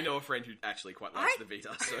 No, I know a friend who actually quite likes the Vita,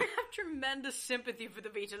 so... I have tremendous sympathy for the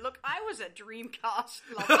Vita. Look, I was a Dreamcast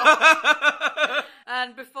lover.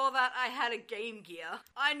 And before that, I had a Game Gear.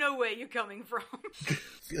 I know where you're coming from.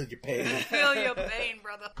 Feel your pain. Feel your pain,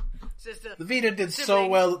 brother. Sister. The Vita did so Sibling.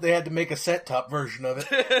 well that they had to make a set-top version of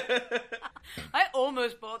it. I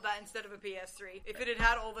almost bought that instead of a PS3. If it had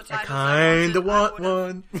had all the I titles kinda want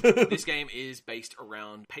would've. one. This game is based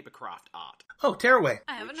around papercraft art. Oh, Tearaway.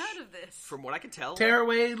 I haven't heard of this. From what I can tell...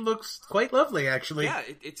 Tearaway looks quite lovely, actually. Yeah,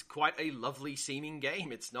 it's quite a lovely seeming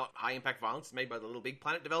game. It's not high-impact violence. It's made by the Little Big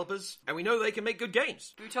Planet developers. And we know they can make good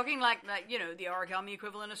games. We're talking like, you know, the origami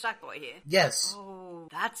equivalent of Sackboy here. Yes. Oh,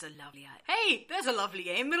 that's a lovely idea. Hey, there's a lovely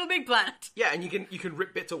game, Little Big Planet. Yeah, and you can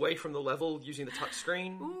rip bits away from the level using the touch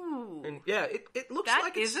screen. Ooh. And yeah, it looks That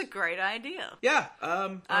like is a great idea. Yeah,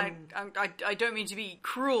 I don't mean to be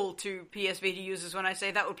cruel to PS Vita users when I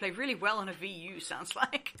say that would play really well on a VU, sounds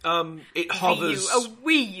like. it hovers... VU, a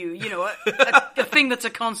Wii U, you know, a thing that's a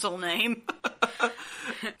console name.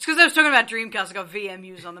 It's because I was talking about Dreamcast, I got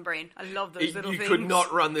VMUs on the brain. I love those little you things. could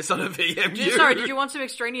not run this on a VMU. Sorry, did you want some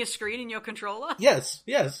extraneous screen in your controller? Yes,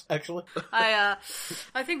 actually. I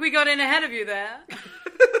think we got in ahead of you there.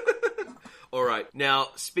 All right. Now,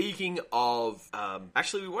 speaking of,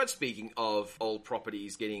 actually, we weren't speaking of old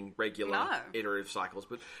properties getting regular No. iterative cycles,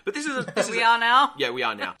 but this is We are now. Yeah, we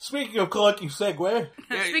are now. Speaking of clunky segue,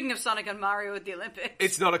 Yeah, Speaking of Sonic and Mario at the Olympics.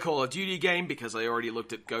 it's not a Call of Duty game because I already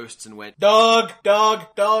looked at Ghosts and went, dog. oh,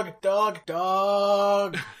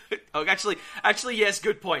 actually, yes,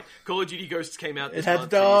 good point. Call of Duty Ghosts came out this It had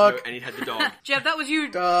month, the 2 years dog. ago, and it had the dog. Jeff, that was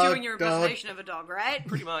you Dog, doing your dog. impersonation of a dog, right?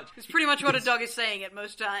 Pretty much. It's pretty much what a dog is saying at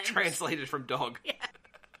most times. Translated from dog. Yeah.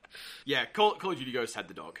 Yeah, Call of Duty Ghosts had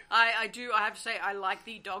the dog. I have to say, I like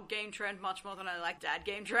the dog game trend much more than I like dad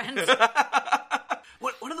game trends.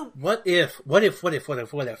 Well, one of the What if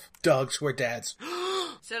dogs were dads?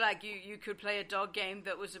 So, like, you could play a dog game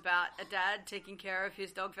that was about a dad taking care of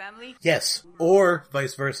his dog family? Yes. Or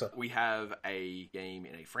vice versa. We have a game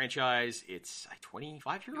in a franchise. It's a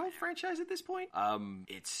 25-year-old franchise at this point.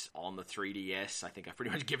 It's on the 3DS. I think I've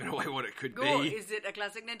pretty much given away what it could Cool. be. Is it a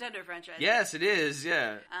classic Nintendo franchise? Yes, it is,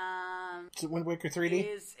 yeah. Is it Wind Waker 3D?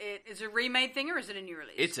 Is it a remade thing or is it a new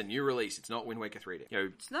release? It's a new release. It's not Wind Waker 3D.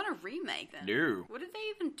 It's not a remake then. No. What did they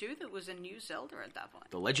even do that was a new Zelda at that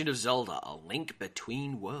point? The Legend of Zelda, A Link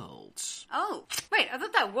Between Worlds. Oh, wait, I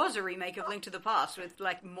thought that was a remake of Link to the Past with,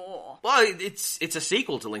 like, more. Well, it's a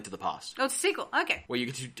sequel to Link to the Past, Oh, it's a sequel. Okay. where you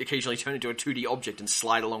get to occasionally turn into a 2D object and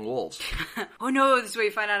slide along walls. Oh no, this is where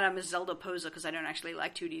you find out I'm a Zelda poser because I don't actually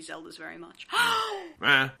like 2D Zeldas very much.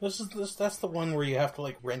 That's the one where you have to,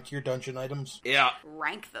 like, rent your dungeon items. Yeah,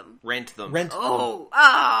 Rank them. rent them. Rent. Oh,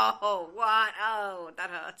 what? Oh, that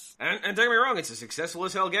hurts. And don't get me wrong, it's a successful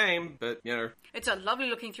as hell game, but, you know. It's a lovely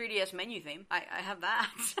looking 3DS menu theme. I have that.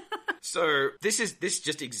 So, this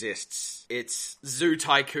just exists. It's Zoo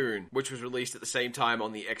Tycoon, which was released at the same time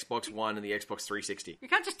on the Xbox One and the Xbox 360. You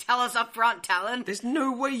can't just tell us up front, Talon. There's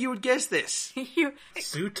no way you would guess this.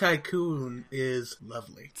 Zoo Tycoon is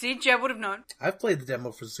lovely. See, Jeb would have known. I've played the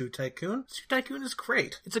demo for Zoo Tycoon. Zoo Tycoon is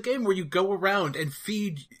great. It's a game where you go around and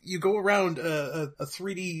you go around a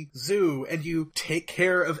 3D zoo and you take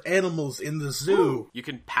care of animals in the zoo. Ooh. You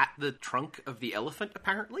can pat the trunk of the elephant,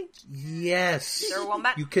 apparently. Yes. There,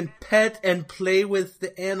 Wombat. You can pet and play with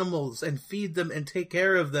the animals and feed them and take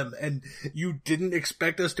care of them, and you didn't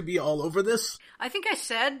expect us to be all over this? I think I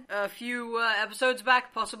said a few episodes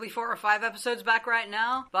back, possibly 4 or 5 episodes back right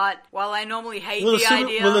now, but while I normally hate the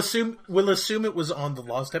idea... We'll assume it was on the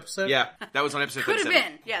Lost episode? Yeah, that was on episode Could have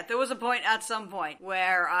 37. been. Yeah, there was a point at some point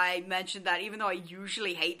where I mentioned that even though I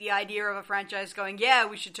usually hate the idea of a franchise going, yeah,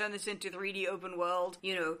 we should turn this into 3D open world,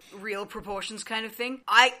 real proportions kind of thing,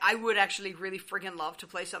 I would actually really friggin' love to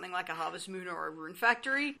play something like a Harvest Moon or a Rune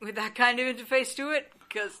Factory with that kind of interface to it,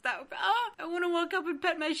 because that would be, I want to walk up and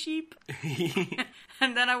pet my sheep.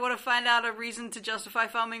 And then I want to find out a reason to justify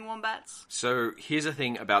farming wombats. So here's the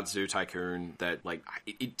thing about Zoo Tycoon that, like,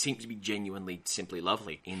 it seems to be genuinely simply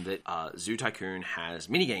lovely in that Zoo Tycoon has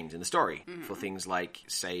minigames in the story for things like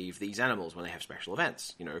save these animals when they have special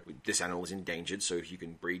events. This animal is endangered, so if you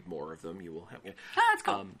can breed more of them, you will help. Oh, that's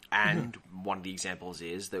cool. And one of the examples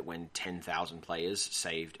is that when 10,000 players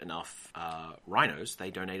saved enough rhinos, they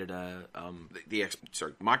donated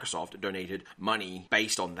Microsoft donated money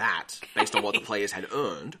based on what the players had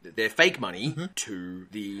earned, their fake money, to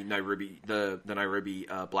the Nairobi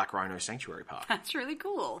Black Rhino Sanctuary Park. That's really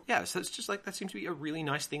cool. Yeah, so it's just like, that seems to be a really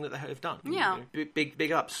nice thing that they have done. Yeah.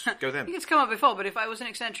 Big ups. Go them. I think it's come up before, but if I was an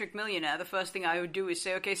eccentric millionaire, the first thing I would do is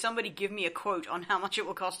say, okay, somebody give me a quote on how much it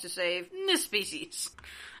will cost to save this species.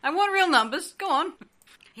 I want real numbers. Go on.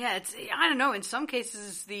 Yeah, I don't know, in some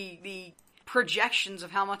cases, the projections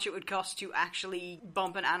of how much it would cost to actually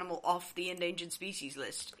bump an animal off the endangered species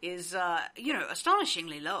list is,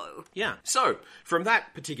 astonishingly low. Yeah. So, from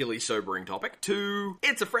that particularly sobering topic to,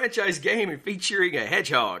 it's a franchise game featuring a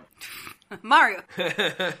hedgehog. Mario.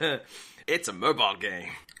 It's a mobile game.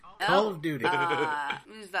 Call of Duty.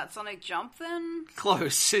 Is that Sonic Jump then?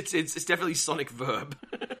 Close. It's definitely Sonic Verb.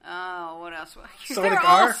 Oh, what else? Sonic They're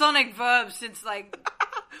all R? Sonic verbs since,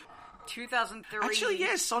 2003. Actually,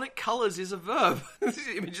 yes, Sonic Colors is a verb. This is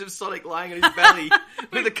an image of Sonic lying on his belly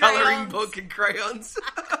with a coloring crayons. book and crayons.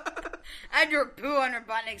 And your poo on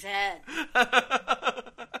Robotnik's head.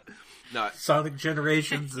 No. Sonic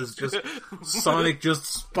Generations is just Sonic just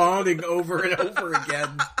spawning over and over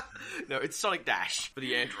again. No, it's Sonic Dash for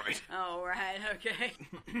the Android. Oh, right, okay.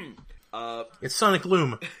 It's Sonic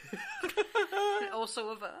Loom. Also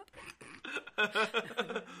a verb.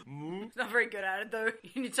 He's not very good at it, though.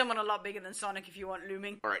 You need someone a lot bigger than Sonic if you want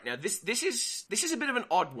looming. All right, now this is a bit of an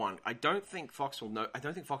odd one. I don't think Fox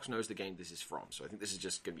knows the game this is from, so I think this is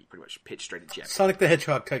just going to be pretty much pitched straight at Jeff. Sonic the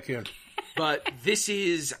Hedgehog Tycoon. But this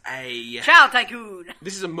is a Child Tycoon!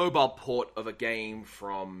 mobile port of a game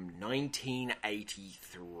from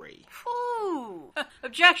 1983. Ooh!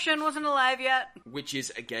 Objection, wasn't alive yet. Which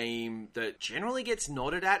is a game that generally gets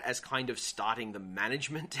nodded at as kind of starting the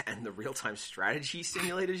management and the real-time strategy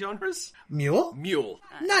simulator genres. Mule? Mule.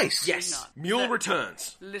 Nice. Yes. not. Mule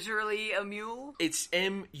returns. Literally a mule? It's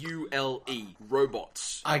M-U-L-E.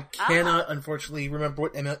 Robots. I cannot, unfortunately, remember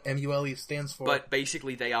what MULE stands for. But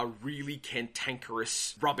basically they are really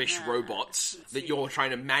cantankerous, rubbish robots that you're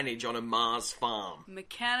trying to manage on a Mars farm.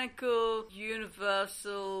 Mechanical,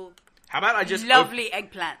 universal, How about I just lovely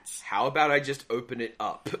eggplants. How about I just open it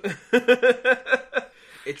up?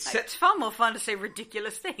 It's It's set. far more fun to say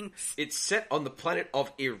ridiculous things. It's set on the planet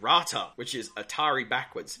of Errata, which is Atari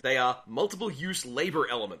backwards. They are multiple-use labor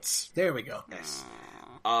elements. There we go. Yes.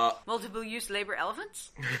 Multiple-use labor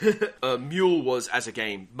elephants? Mule was, as a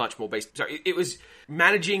game, much more based... Sorry, it was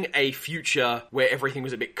managing a future where everything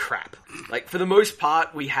was a bit crap. Like, for the most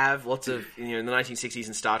part, we have lots of, in the 1960s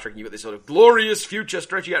in Star Trek, you've got this sort of glorious future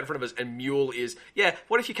stretching out in front of us, and Mule is,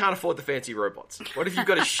 what if you can't afford the fancy robots? What if you've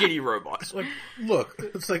got a shitty robot?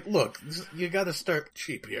 Look, you gotta start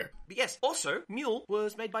cheap here. But yes, also, Mule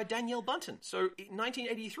was made by Danielle Bunton. So, in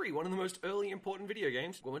 1983, one of the most early important video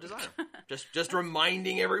games, woman designer. Just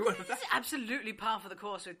reminding everyone of that. Absolutely par for the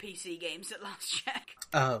course with PC games at last check.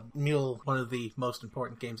 Mule, one of the most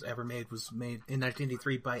important games ever made, was made in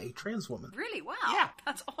 1983 by a trans woman. Really? Wow. Yeah.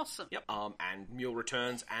 That's awesome. Yep. And Mule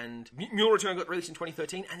Returns, and Mule Return got released in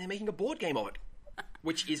 2013, and they're making a board game of it,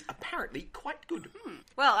 which is apparently quite good.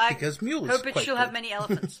 Well, I Because Mule is hope it quite shall have good. many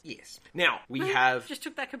elephants. Yes. Now, we have... Just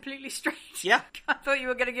took that completely straight. Yeah. I thought you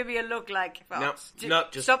were going to give me a look like... No,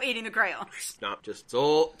 just... Stop eating the crayons. No, just, it's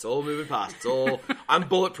all moving past. It's all... I'm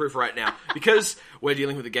bulletproof right now, because we're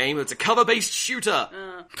dealing with a game that's a cover-based shooter.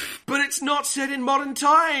 But it's not set in modern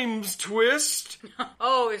times, twist.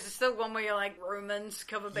 Oh, is this the one where you're like Romans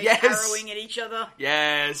cover-based Yes. arrowing at each other?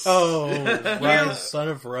 Yes. Oh, Rise, son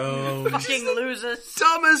of Rome. Fucking losers.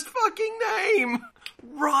 Dumbest fucking name.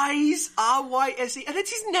 Rise, R-Y-S-E, and that's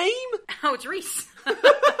his name? Oh, it's Reese.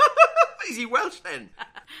 Is he Welsh then?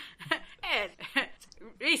 Ed.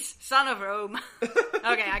 Reese, son of Rome.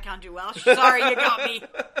 Okay, I can't do Welsh. Sorry, you got me.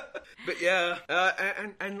 But yeah,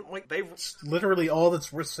 and like they... Literally all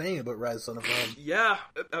that's worth saying about Rise, son of Rome. Yeah,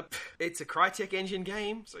 it's a Crytek Engine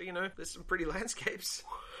game, so, there's some pretty landscapes.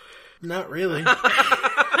 Not really.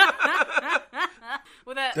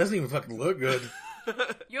 Well, that Doesn't even fucking look good.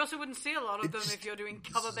 you also wouldn't see a lot of them if you're doing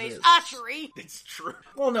cover-based exists. archery. It's true.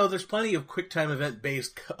 Well, no, there's plenty of QuickTime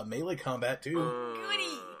event-based melee combat, too. Goody.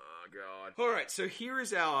 Oh, God. Alright, so here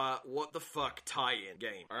is our what the fuck tie-in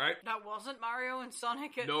game, alright? That wasn't Mario and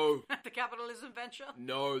Sonic at No. the Capitalism Venture?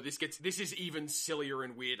 No, this is even sillier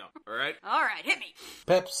and weirder, alright? Alright, hit me.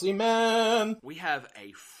 Pepsi Man! We have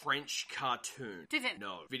a French cartoon. Tintin.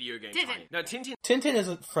 No, video game Tintin. tie-in. No, Tintin. Tintin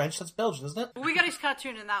isn't French, that's Belgian, isn't it? Well, we got his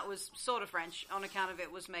cartoon, and that was sort of French on account of it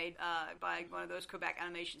was made by one of those Quebec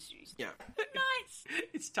animation studios. Yeah. Nice.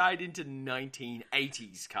 It's tied into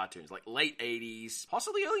 1980s cartoons, like late 80s,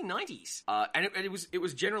 possibly early 90s. And it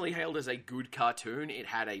was generally hailed as a good cartoon. It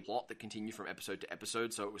had a plot that continued from episode to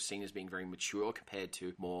episode, so it was seen as being very mature compared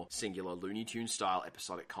to more singular Looney Tunes style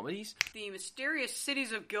episodic comedies. The Mysterious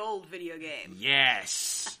Cities of Gold video game.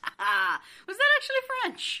 Yes. Was that actually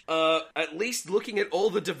French? At least looking at all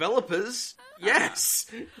the developers, yes.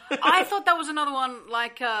 I thought that was another one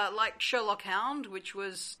like Sherlock Hound, which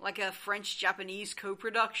was like a French-Japanese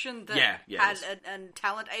co-production that Yeah, had it a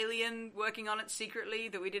talent alien working on it secretly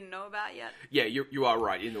that we didn't know about yet. Yeah, you are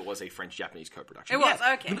right. It was a French-Japanese co-production. It was,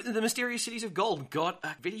 Yeah. okay. The Mysterious Cities of Gold got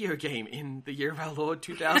a video game in the year of our Lord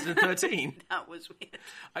 2013. That was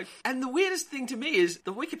weird. And the weirdest thing to me is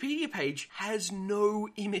the Wikipedia page has no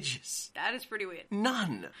images. That is pretty weird.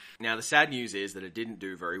 None. Now, the sad news is that it didn't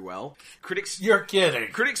do very well. Critics You're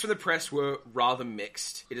kidding. from the press were rather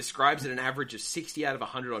mixed. It describes it an average of 60 out of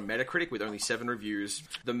 100 on Metacritic with only 7 reviews.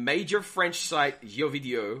 The major French site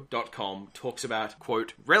jeuxvideo.com talks about,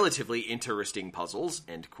 quote, relatively interesting puzzles,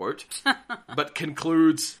 end quote, but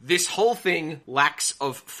concludes, this whole thing lacks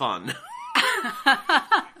of fun.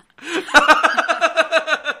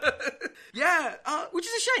 Yeah, which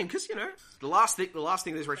is a shame, because, the last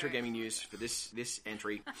thing this retro gaming news for this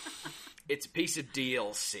entry, it's a piece of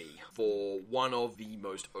DLC for one of the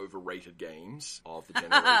most overrated games of the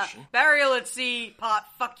generation. Burial at Sea Part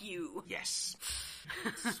Fuck You. Yes.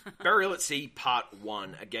 Burial at Sea Part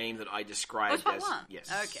 1, a game that I described Part as... 1? Yes.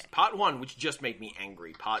 Okay. Part 1, which just made me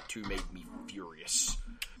angry. Part 2 made me furious.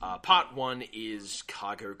 Part 1 is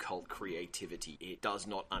cargo cult creativity. It does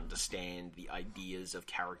not understand the ideas of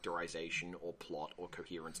characterization or plot or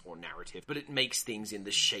coherence or narrative, but it makes things in the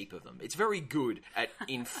shape of them. It's very good at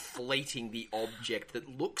inflating the object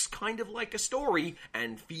that looks kind of like a story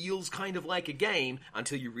and feels kind of like a game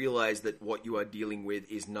until you realize that what you are dealing with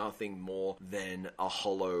is nothing more than a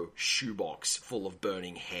hollow shoebox full of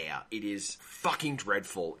burning hair. It is fucking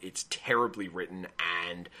dreadful. It's terribly written,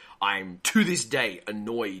 and I'm, to this day,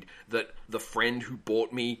 annoyed that the friend who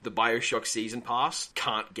bought me the BioShock Season Pass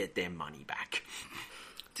can't get their money back.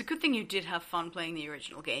 It's a good thing you did have fun playing the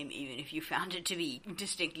original game, even if you found it to be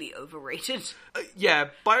distinctly overrated. Yeah,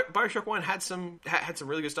 Bioshock 1 had some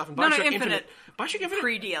really good stuff, and Bioshock Infinite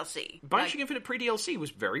pre-DLC. Bioshock Infinite pre-DLC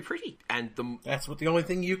was very pretty, and That's the only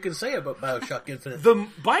thing you can say about Bioshock Infinite. the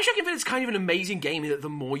Bioshock Infinite is kind of an amazing game in that the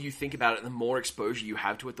more you think about it, the more exposure you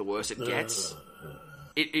have to it, the worse it gets.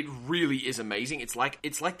 It really is amazing. It's like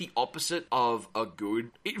the opposite of a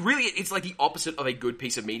good. It's like the opposite of a good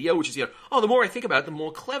piece of media, which is the more I think about it, the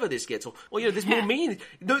more clever this gets. Or there's more meaning.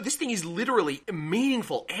 No, this thing is literally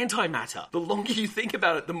meaningful antimatter. The longer you think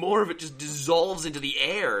about it, the more of it just dissolves into the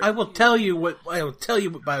air. I will tell you what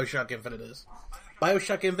Bioshock Infinite is.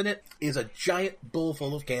 Bioshock Infinite is a giant bowl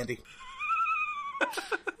full of candy.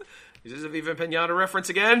 Is this a Viva Pinata reference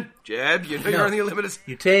again? Jeb, you're only limited.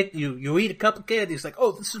 You eat a cup of candy, it's like,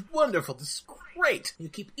 oh, this is wonderful, this is great. You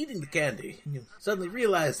keep eating the candy, and you suddenly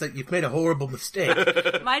realize that you've made a horrible mistake.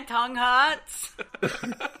 My tongue hurts.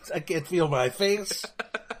 I can't feel my face.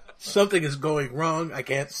 Something is going wrong, I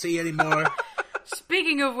can't see anymore.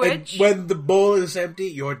 Speaking of which... And when the bowl is empty,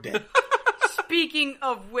 you're dead. Speaking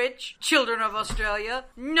of which, children of Australia,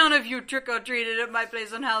 none of you trick-or-treated at my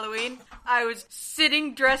place on Halloween. I was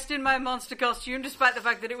sitting dressed in my monster costume, despite the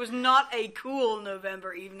fact that it was not a cool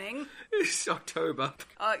November evening. It's October.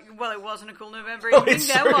 Well, it wasn't a cool November evening,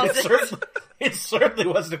 It certainly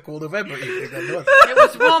wasn't a cool November evening, then, was it? It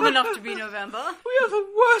was warm enough to be November. We are the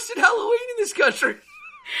worst at Halloween in this country.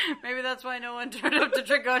 Maybe that's why no one turned up to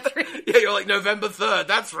trick-or-treat. Yeah, you're like November 3rd.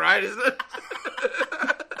 That's right, isn't it?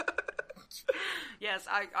 Yes,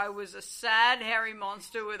 I was a sad, hairy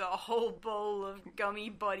monster with a whole bowl of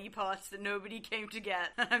gummy body parts that nobody came to get.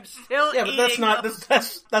 And I'm still eating but them.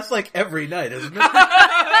 that's like every night, isn't it?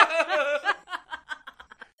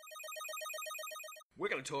 We're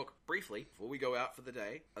going to talk briefly, before we go out for the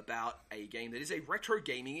day, about a game that is a retro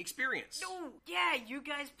gaming experience. Oh, yeah, you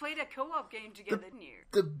guys played a co-op game together, didn't you?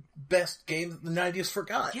 The best game that the 90s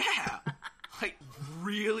forgot. Yeah! Like,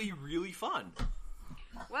 really, really fun.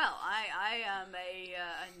 Well, I am a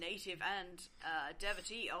native and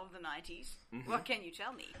devotee of the 90s. Mm-hmm. What can you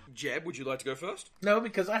tell me? Jeb, would you like to go first? No,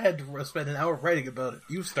 because I had to spend an hour writing about it.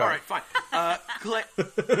 You start. Alright,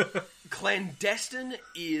 fine. Clandestine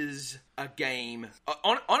is a game...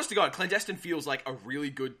 honest to God, Clandestine feels like a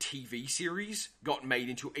really good TV series got made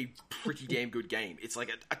into a pretty damn good game. It's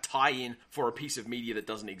like a tie-in for a piece of media that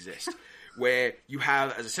doesn't exist. Where you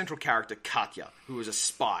have, as a central character, Katya, who is a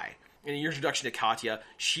spy. In your introduction to Katya,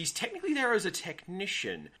 she's technically there as a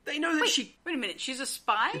technician. They know that Wait a minute, she's a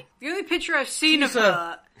spy? The only picture I've seen of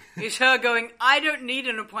her is her going, I don't need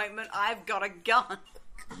an appointment, I've got a gun.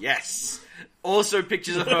 Yes. Also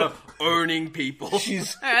pictures of her owning people.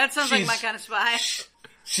 That sounds like my kind of spy.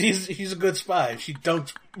 She's a good spy. She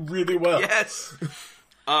does really well. Yes.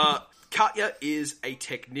 Katya is a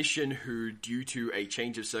technician who, due to a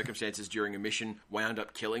change of circumstances during a mission, wound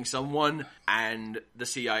up killing someone, and the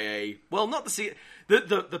CIA... Well, not the CIA...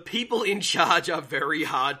 The people in charge are very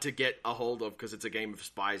hard to get a hold of, because it's a game of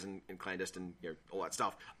spies and clandestine, all that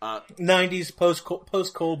stuff. 90s,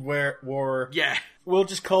 post-Cold War... Yeah. We'll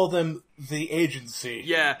just call them the agency.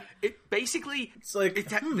 Yeah. It basically... It's like,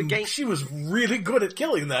 the game... she was really good at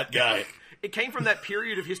killing that guy. It came from that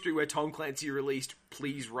period of history where Tom Clancy released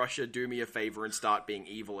Please Russia, Do Me a Favor and Start Being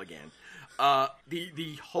Evil Again.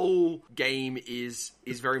 The whole game is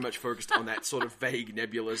very much focused on that sort of vague,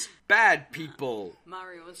 nebulous, bad people.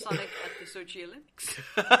 Mario and Sonic at the Sochi Olympics.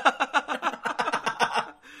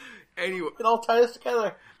 Anyway. It all ties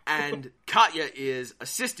together. And Katya is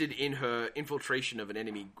assisted in her infiltration of an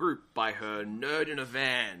enemy group by her nerd in a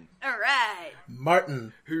van. Alright.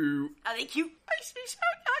 Martin. Who... Are they cute? He's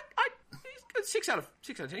 6 out of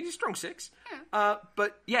 10. He's a strong 6. Yeah.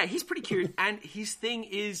 But yeah, he's pretty cute. And his thing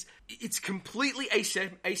is, it's completely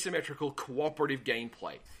asymmetrical cooperative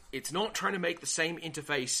gameplay. It's not trying to make the same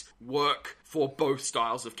interface work for both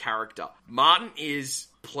styles of character. Martin is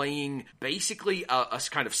playing basically a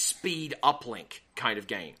kind of speed uplink kind of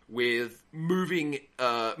game with moving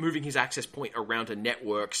his access point around a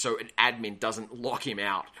network so an admin doesn't lock him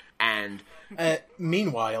out. And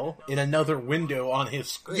meanwhile, in another window on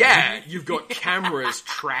his screen, you've got cameras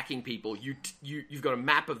tracking people. You've got a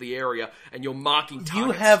map of the area, and you're marking targets.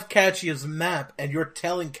 You have Katya's map, and you're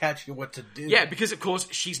telling Katya what to do. Yeah, because of course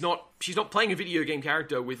she's not playing a video game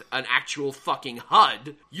character with an actual fucking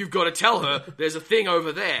HUD. You've got to tell her there's a thing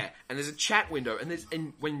over there, and there's a chat window,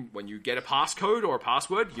 and when you get a passcode or a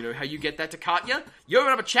password, you know how you get that to Katya? You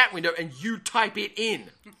open up a chat window and you type it in,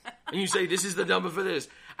 and you say this is the number for this.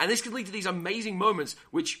 And this can lead to these amazing moments,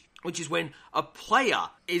 which which is when a player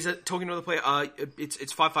is talking to another player.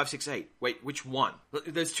 It's 5568. Wait, which one?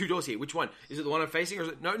 There's 2 doors here. Which one? Is it the one I'm facing, or is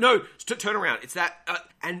it no? Turn around. It's that.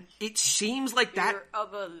 And it seems like that. Your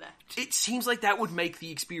other left. It seems like that would make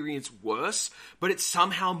the experience worse, but it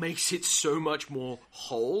somehow makes it so much more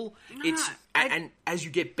whole. And as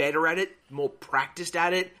you get better at it, more practiced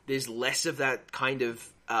at it, there's less of that kind of.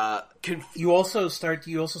 You also start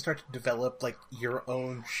to develop like your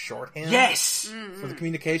own shorthand. Yes, for the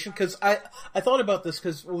communication. Because I thought about this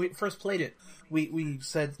because when we first played it, we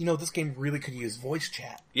said this game really could use voice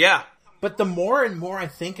chat. Yeah. But the more and more I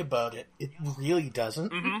think about it, it really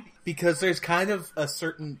doesn't. Mm-hmm. Because there's kind of a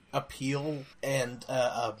certain appeal and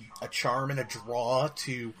a charm and a draw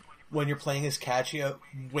to when you're playing as Katya,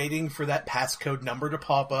 waiting for that passcode number to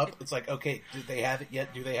pop up. It's like, okay, do they have it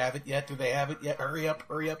yet? Do they have it yet? Do they have it yet? Hurry up,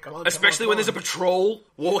 come on. Especially when there's a patrol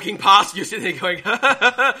walking past you, sitting there going,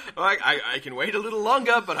 I can wait a little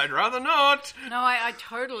longer, but I'd rather not. No, I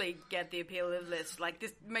totally get the appeal of this. Like,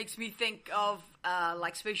 this makes me think of,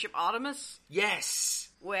 like, Spaceship Artemis. Yes.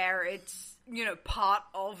 Where it's, part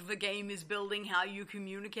of the game is building how you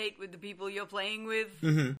communicate with the people you're playing with.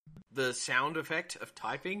 Mm-hmm. The sound effect of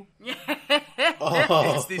typing. Yeah.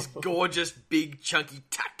 It's this gorgeous, big, chunky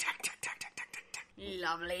tack, tack, tack, tack, tack, tack, tack, tack.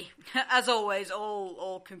 Lovely. As always,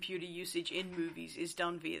 all computer usage in movies is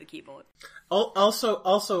done via the keyboard.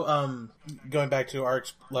 Also, going back to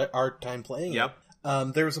our time playing Yep.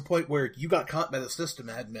 it, there was a point where you got caught by the system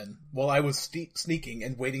admin while I was sneaking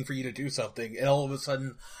and waiting for you to do something, and all of a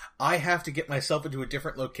sudden, I have to get myself into a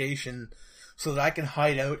different location so that I can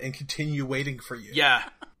hide out and continue waiting for you. Yeah.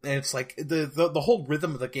 And it's like, the whole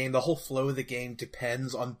rhythm of the game, the whole flow of the game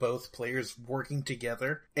depends on both players working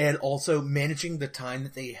together and also managing the time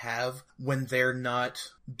that they have when they're not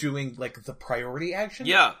doing, like, the priority action.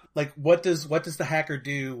 Yeah. Like, what does the hacker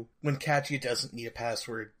do when Katya doesn't need a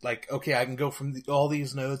password? Like, okay, I can go from all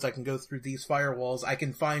these nodes, I can go through these firewalls, I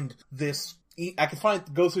can find this...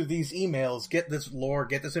 go through these emails, get this lore,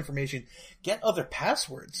 get this information, get other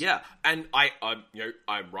passwords. Yeah, and I'm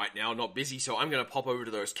right now not busy, so I'm going to pop over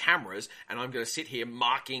to those cameras, and I'm going to sit here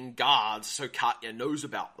marking guards so Katya knows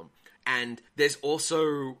about them. And there's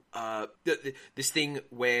also this thing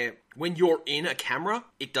where when you're in a camera,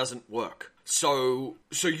 it doesn't work. So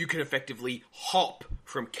you can effectively hop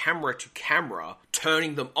from camera to camera,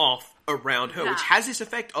 turning them off around her, which has this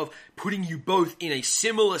effect of putting you both in a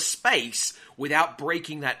similar space without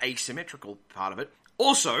breaking that asymmetrical part of it.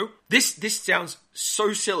 Also, this sounds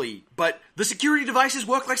so silly, but the security devices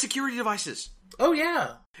work like security devices. Oh,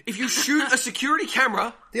 yeah. If you shoot a security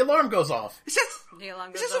camera... the alarm goes off. The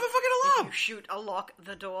alarm goes It's off. a fucking alarm. If you shoot a lock,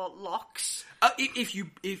 the door locks. If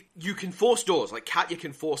you can force doors, like Katya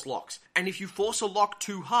can force locks, and if you force a lock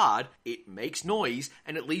too hard, it makes noise,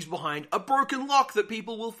 and it leaves behind a broken lock that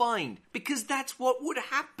people will find. Because that's what would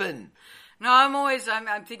happen. No,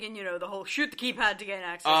 I'm thinking, the whole shoot the keypad to gain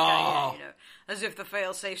access kind of, as if the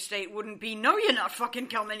fail-safe state wouldn't be, no, you're not fucking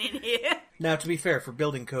coming in here. Now, to be fair, for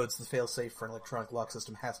building codes, the fail-safe for an electronic lock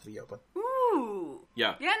system has to be open. Ooh.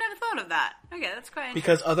 Yeah. Yeah, I never thought of that. Okay, that's quite interesting.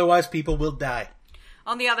 Because otherwise people will die.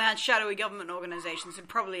 On the other hand, shadowy government organizations would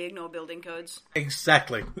probably ignore building codes.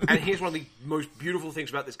 Exactly. And here's one of the most beautiful things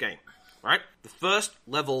about this game, right? The first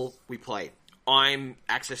level we played, I'm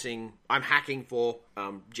hacking for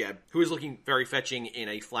Jeb, who is looking very fetching in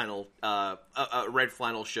a flannel, a red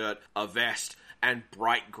flannel shirt, a vest, and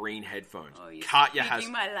bright green headphones. Oh, you're Katya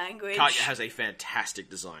speaking my language. Katya has a fantastic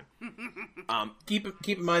design. Keep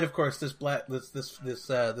in mind, of course, this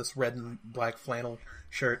red and black flannel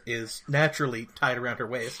shirt is naturally tied around her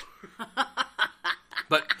waist.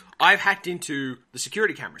 But I've hacked into the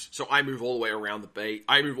security cameras, so I move all the way around the bay.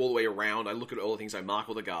 I move all the way around. I look at all the things. I mark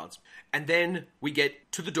all the guards, and then we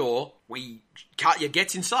get to the door. Katya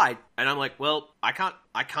gets inside, and I'm like, well, I can't.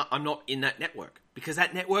 I'm not in that network because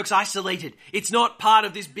that network's isolated. It's not part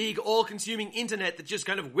of this big, all-consuming internet that just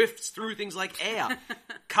kind of whiffs through things like air.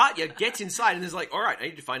 Katya gets inside and is like, all right, I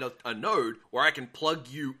need to find a node where I can plug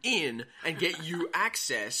you in and get you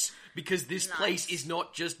access. Because this place is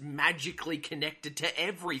not just magically connected to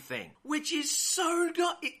everything, which is so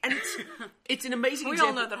not. And it's an amazing We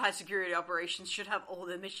example. all know that high security operations should have all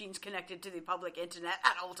their machines connected to the public internet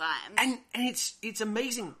at all times. And it's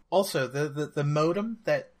amazing. Also, the modem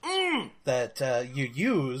that you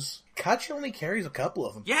use, Katya only carries a couple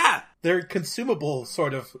of them. Yeah. They're consumable,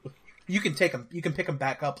 sort of. You can take them. You can pick them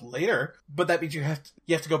back up later, but that means you have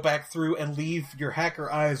to go back through and leave your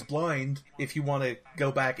hacker eyes blind if you want to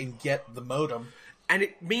go back and get the modem. And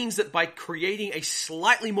it means that by creating a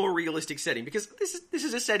slightly more realistic setting, because this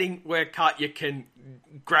is a setting where Katya can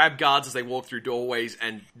grab guards as they walk through doorways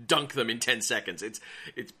and dunk them in 10 seconds. It's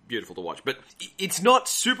beautiful to watch. But it's not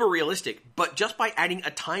super realistic, but just by adding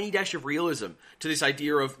a tiny dash of realism to this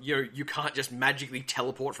idea of, you can't just magically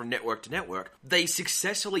teleport from network to network, they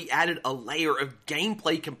successfully added a layer of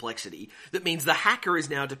gameplay complexity that means the hacker is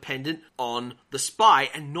now dependent on the spy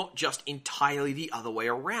and not just entirely the other way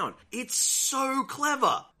around. It's so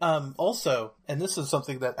clever! Also, and this is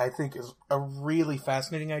something that I think is a really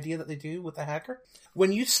fascinating idea that they do with the hacker.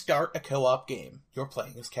 When you start a co-op game, you're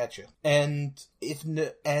playing as Katya. When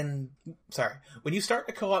you start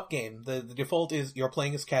a co-op game, the default is you're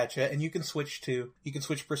playing as Katya, and you can switch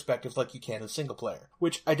perspectives like you can in single player,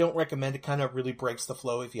 which I don't recommend. It kind of really breaks the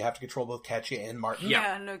flow if you have to control both Katya and Martin.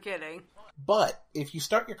 Yeah, no kidding. But if you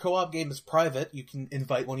start your co-op game as private, you can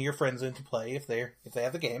invite one of your friends in to play if they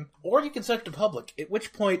have the game, or you can set it to public, at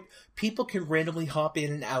which point people can randomly hop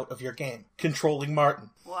in and out of your game, controlling Martin.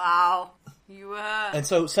 Wow. And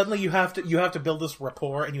so suddenly you have to build this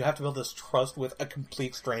rapport and you have to build this trust with a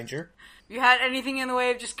complete stranger. You had anything in the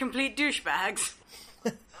way of just complete douchebags?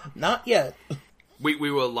 Not yet.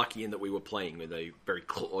 We were lucky in that we were playing with a very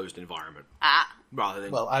closed environment. Rather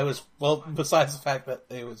than... besides the fact that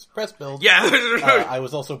it was press build, yeah, I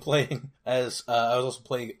was also playing as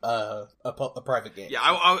a private game. Yeah,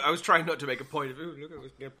 I was trying not to make a point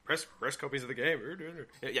of press copies of the game.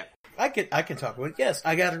 Yeah, I can talk about it. Yes,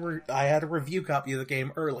 I had a review copy of the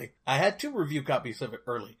game early. I had 2 review copies of it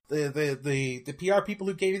early. The PR people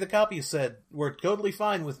who gave me the copies said we're totally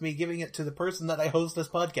fine with me giving it to the person that I host this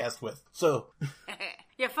podcast with. So.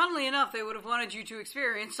 Yeah, funnily enough, they would have wanted you to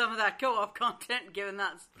experience some of that co-op content, given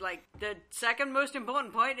that's, the second most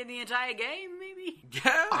important point in the entire game, maybe?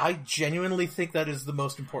 Yeah. I genuinely think that is the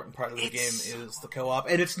most important part of the game, is the co-op.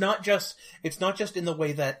 And it's not just in the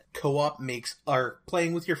way that co-op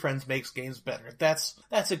playing with your friends makes games better. That's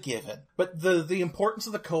a given. But the importance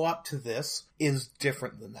of the co-op to this is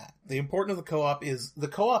different than that. The importance of the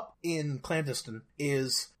co-op in Clandestine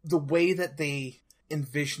is the way that they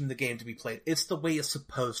envision the game to be played. It's the way it's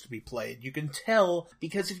supposed to be played. You can tell,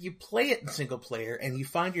 because if you play it in single player and you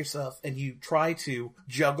find yourself and you try to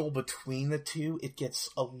juggle between the two, it gets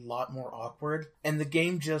a lot more awkward. And the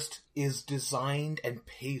game just is designed and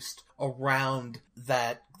paced around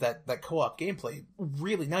that co-op gameplay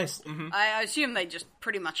really nicely. Mm-hmm. I assume they just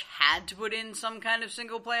pretty much had to put in some kind of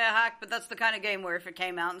single player hack, but that's the kind of game where if it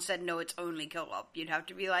came out and said, no, it's only co-op, you'd have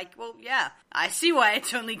to be like, well, yeah, I see why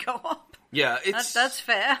it's only co-op. Yeah, that's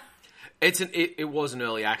fair. It was an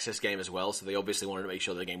early access game as well, so they obviously wanted to make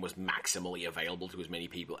sure the game was maximally available to as many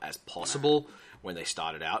people as possible when they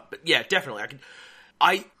started out. But yeah, definitely,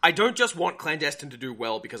 I don't just want Clandestine to do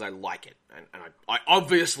well because I like it, and I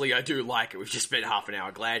obviously I do like it. We've just spent half an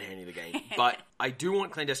hour glad-handing the game, but I do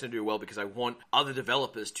want Clandestine to do well because I want other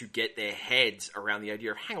developers to get their heads around the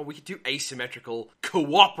idea of, hang on, we could do asymmetrical,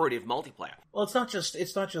 cooperative multiplayer. Well, it's not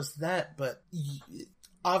just that, but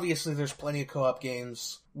obviously there's plenty of co-op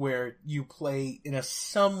games where you play in a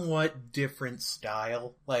somewhat different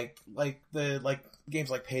style, like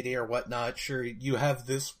games like Payday or whatnot. Sure, you have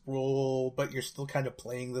this role, but you're still kind of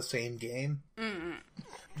playing the same game. Mm-hmm.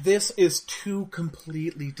 This is 2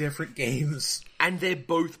 completely different games. And they're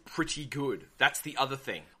both pretty good. That's the other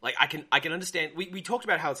thing. Like, I can understand... We talked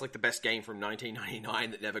about how it's like the best game from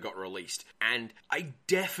 1999 that never got released. And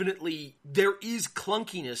there is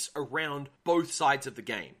clunkiness around both sides of the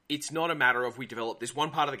game. It's not a matter of we developed this one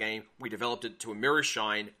part of the game, we developed it to a mirror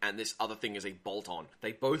shine, and this other thing is a bolt-on.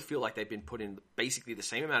 They both feel like they've been put in basically the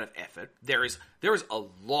same amount of effort. There is a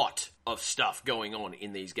lot of stuff going on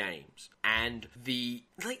in these games. And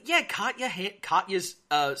Katya's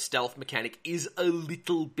stealth mechanic is a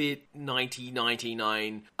little bit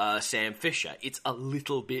 1999 Sam Fisher. It's a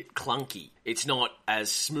little bit clunky. It's not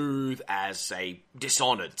as smooth as, say,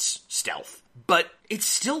 Dishonored's stealth. But it's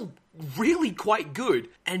still really quite good,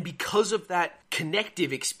 and because of that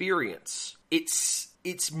connective experience, it's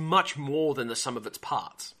much more than the sum of its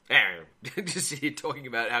parts. Just here talking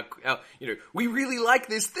about how we really like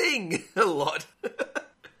this thing a lot.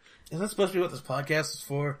 Is that supposed to be what this podcast is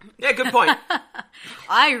for? Yeah, good point.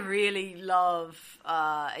 I really love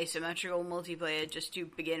asymmetrical multiplayer just to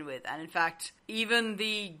begin with. And in fact, even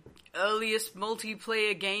the earliest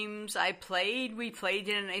multiplayer games we played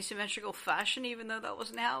in an asymmetrical fashion, even though that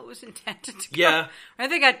wasn't how it was intended to go. Yeah. I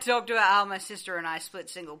think I talked about how my sister and I split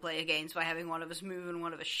single player games by having one of us move and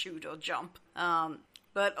one of us shoot or jump.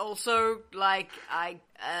 But also, the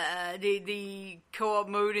co-op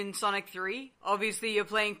mode in Sonic 3, obviously you're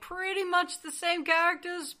playing pretty much the same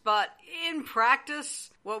characters, but in practice,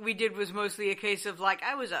 what we did was mostly a case of,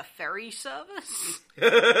 I was a ferry service.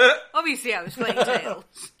 Obviously I was playing Tails.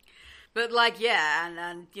 But, like, yeah,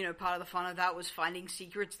 and, you know, part of the fun of that was finding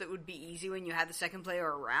secrets that would be easy when you had the second player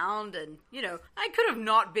around, and, you know, I could have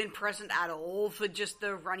not been present at all for just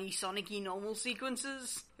the runny, Sonic-y normal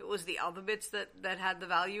sequences. It was the other bits that had the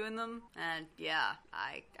value in them, and, yeah,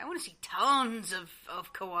 I want to see tons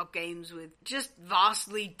of co-op games with just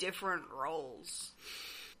vastly different roles.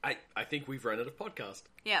 I think we've run out of podcast.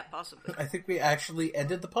 Yeah, possibly. I think we actually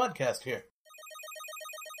ended the podcast here.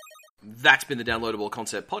 That's been the Downloadable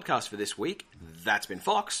Concept Podcast for this week. That's been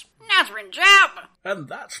Fox. That's been Jam! And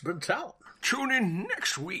that's been Talon. Tune in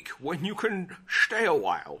next week when you can stay a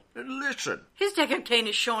while and listen. His Deckard Cain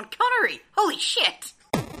is Sean Connery. Holy shit!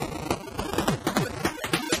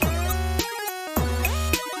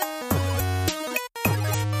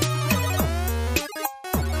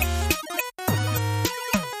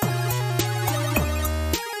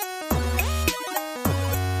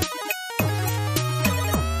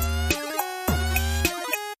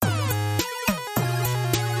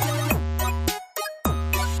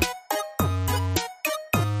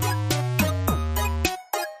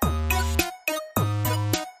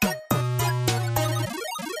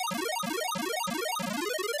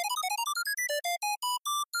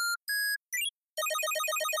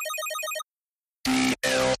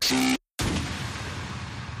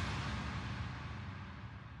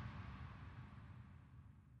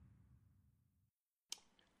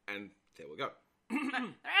 And there we go. The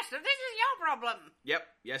rest of this is your problem. Yep,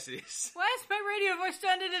 yes it is. Why is my radio voice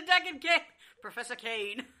turned into Deckard Cain? Professor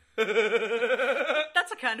Kane.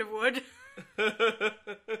 That's a kind of wood.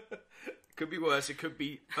 Could be worse. It could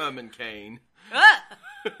be Herman Cain. Ah!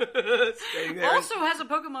 Staying there Also has a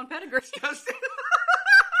Pokemon pedigree.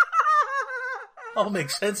 All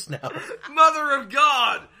makes sense now. Mother of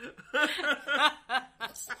God!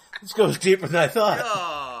 This goes deeper than I thought.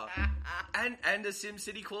 Oh. And a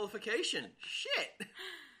SimCity qualification. Shit.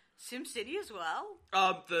 SimCity as well?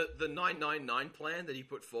 The 999 plan that he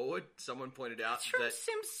put forward, someone pointed out It's from that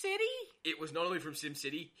SimCity? it was not only from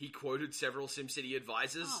SimCity, he quoted several SimCity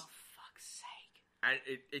advisors. Oh, fuck's sake.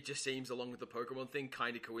 And it just seems, along with the Pokemon thing,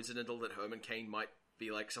 kind of coincidental that Herman Cain might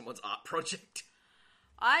be like someone's art project.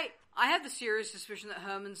 I have the serious suspicion that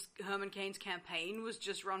Herman Cain's campaign was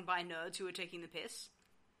just run by nerds who were taking the piss.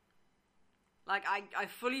 Like, I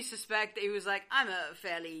fully suspect that he was like, I'm a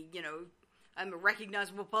fairly, you know, I'm a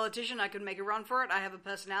recognizable politician, I could make a run for it, I have a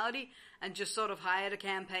personality, and just sort of hired a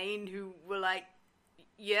campaign who were like,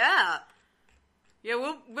 yeah,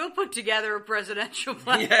 we'll put together a presidential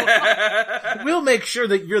platform. We'll make sure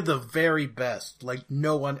that you're the very best, like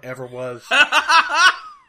no one ever was.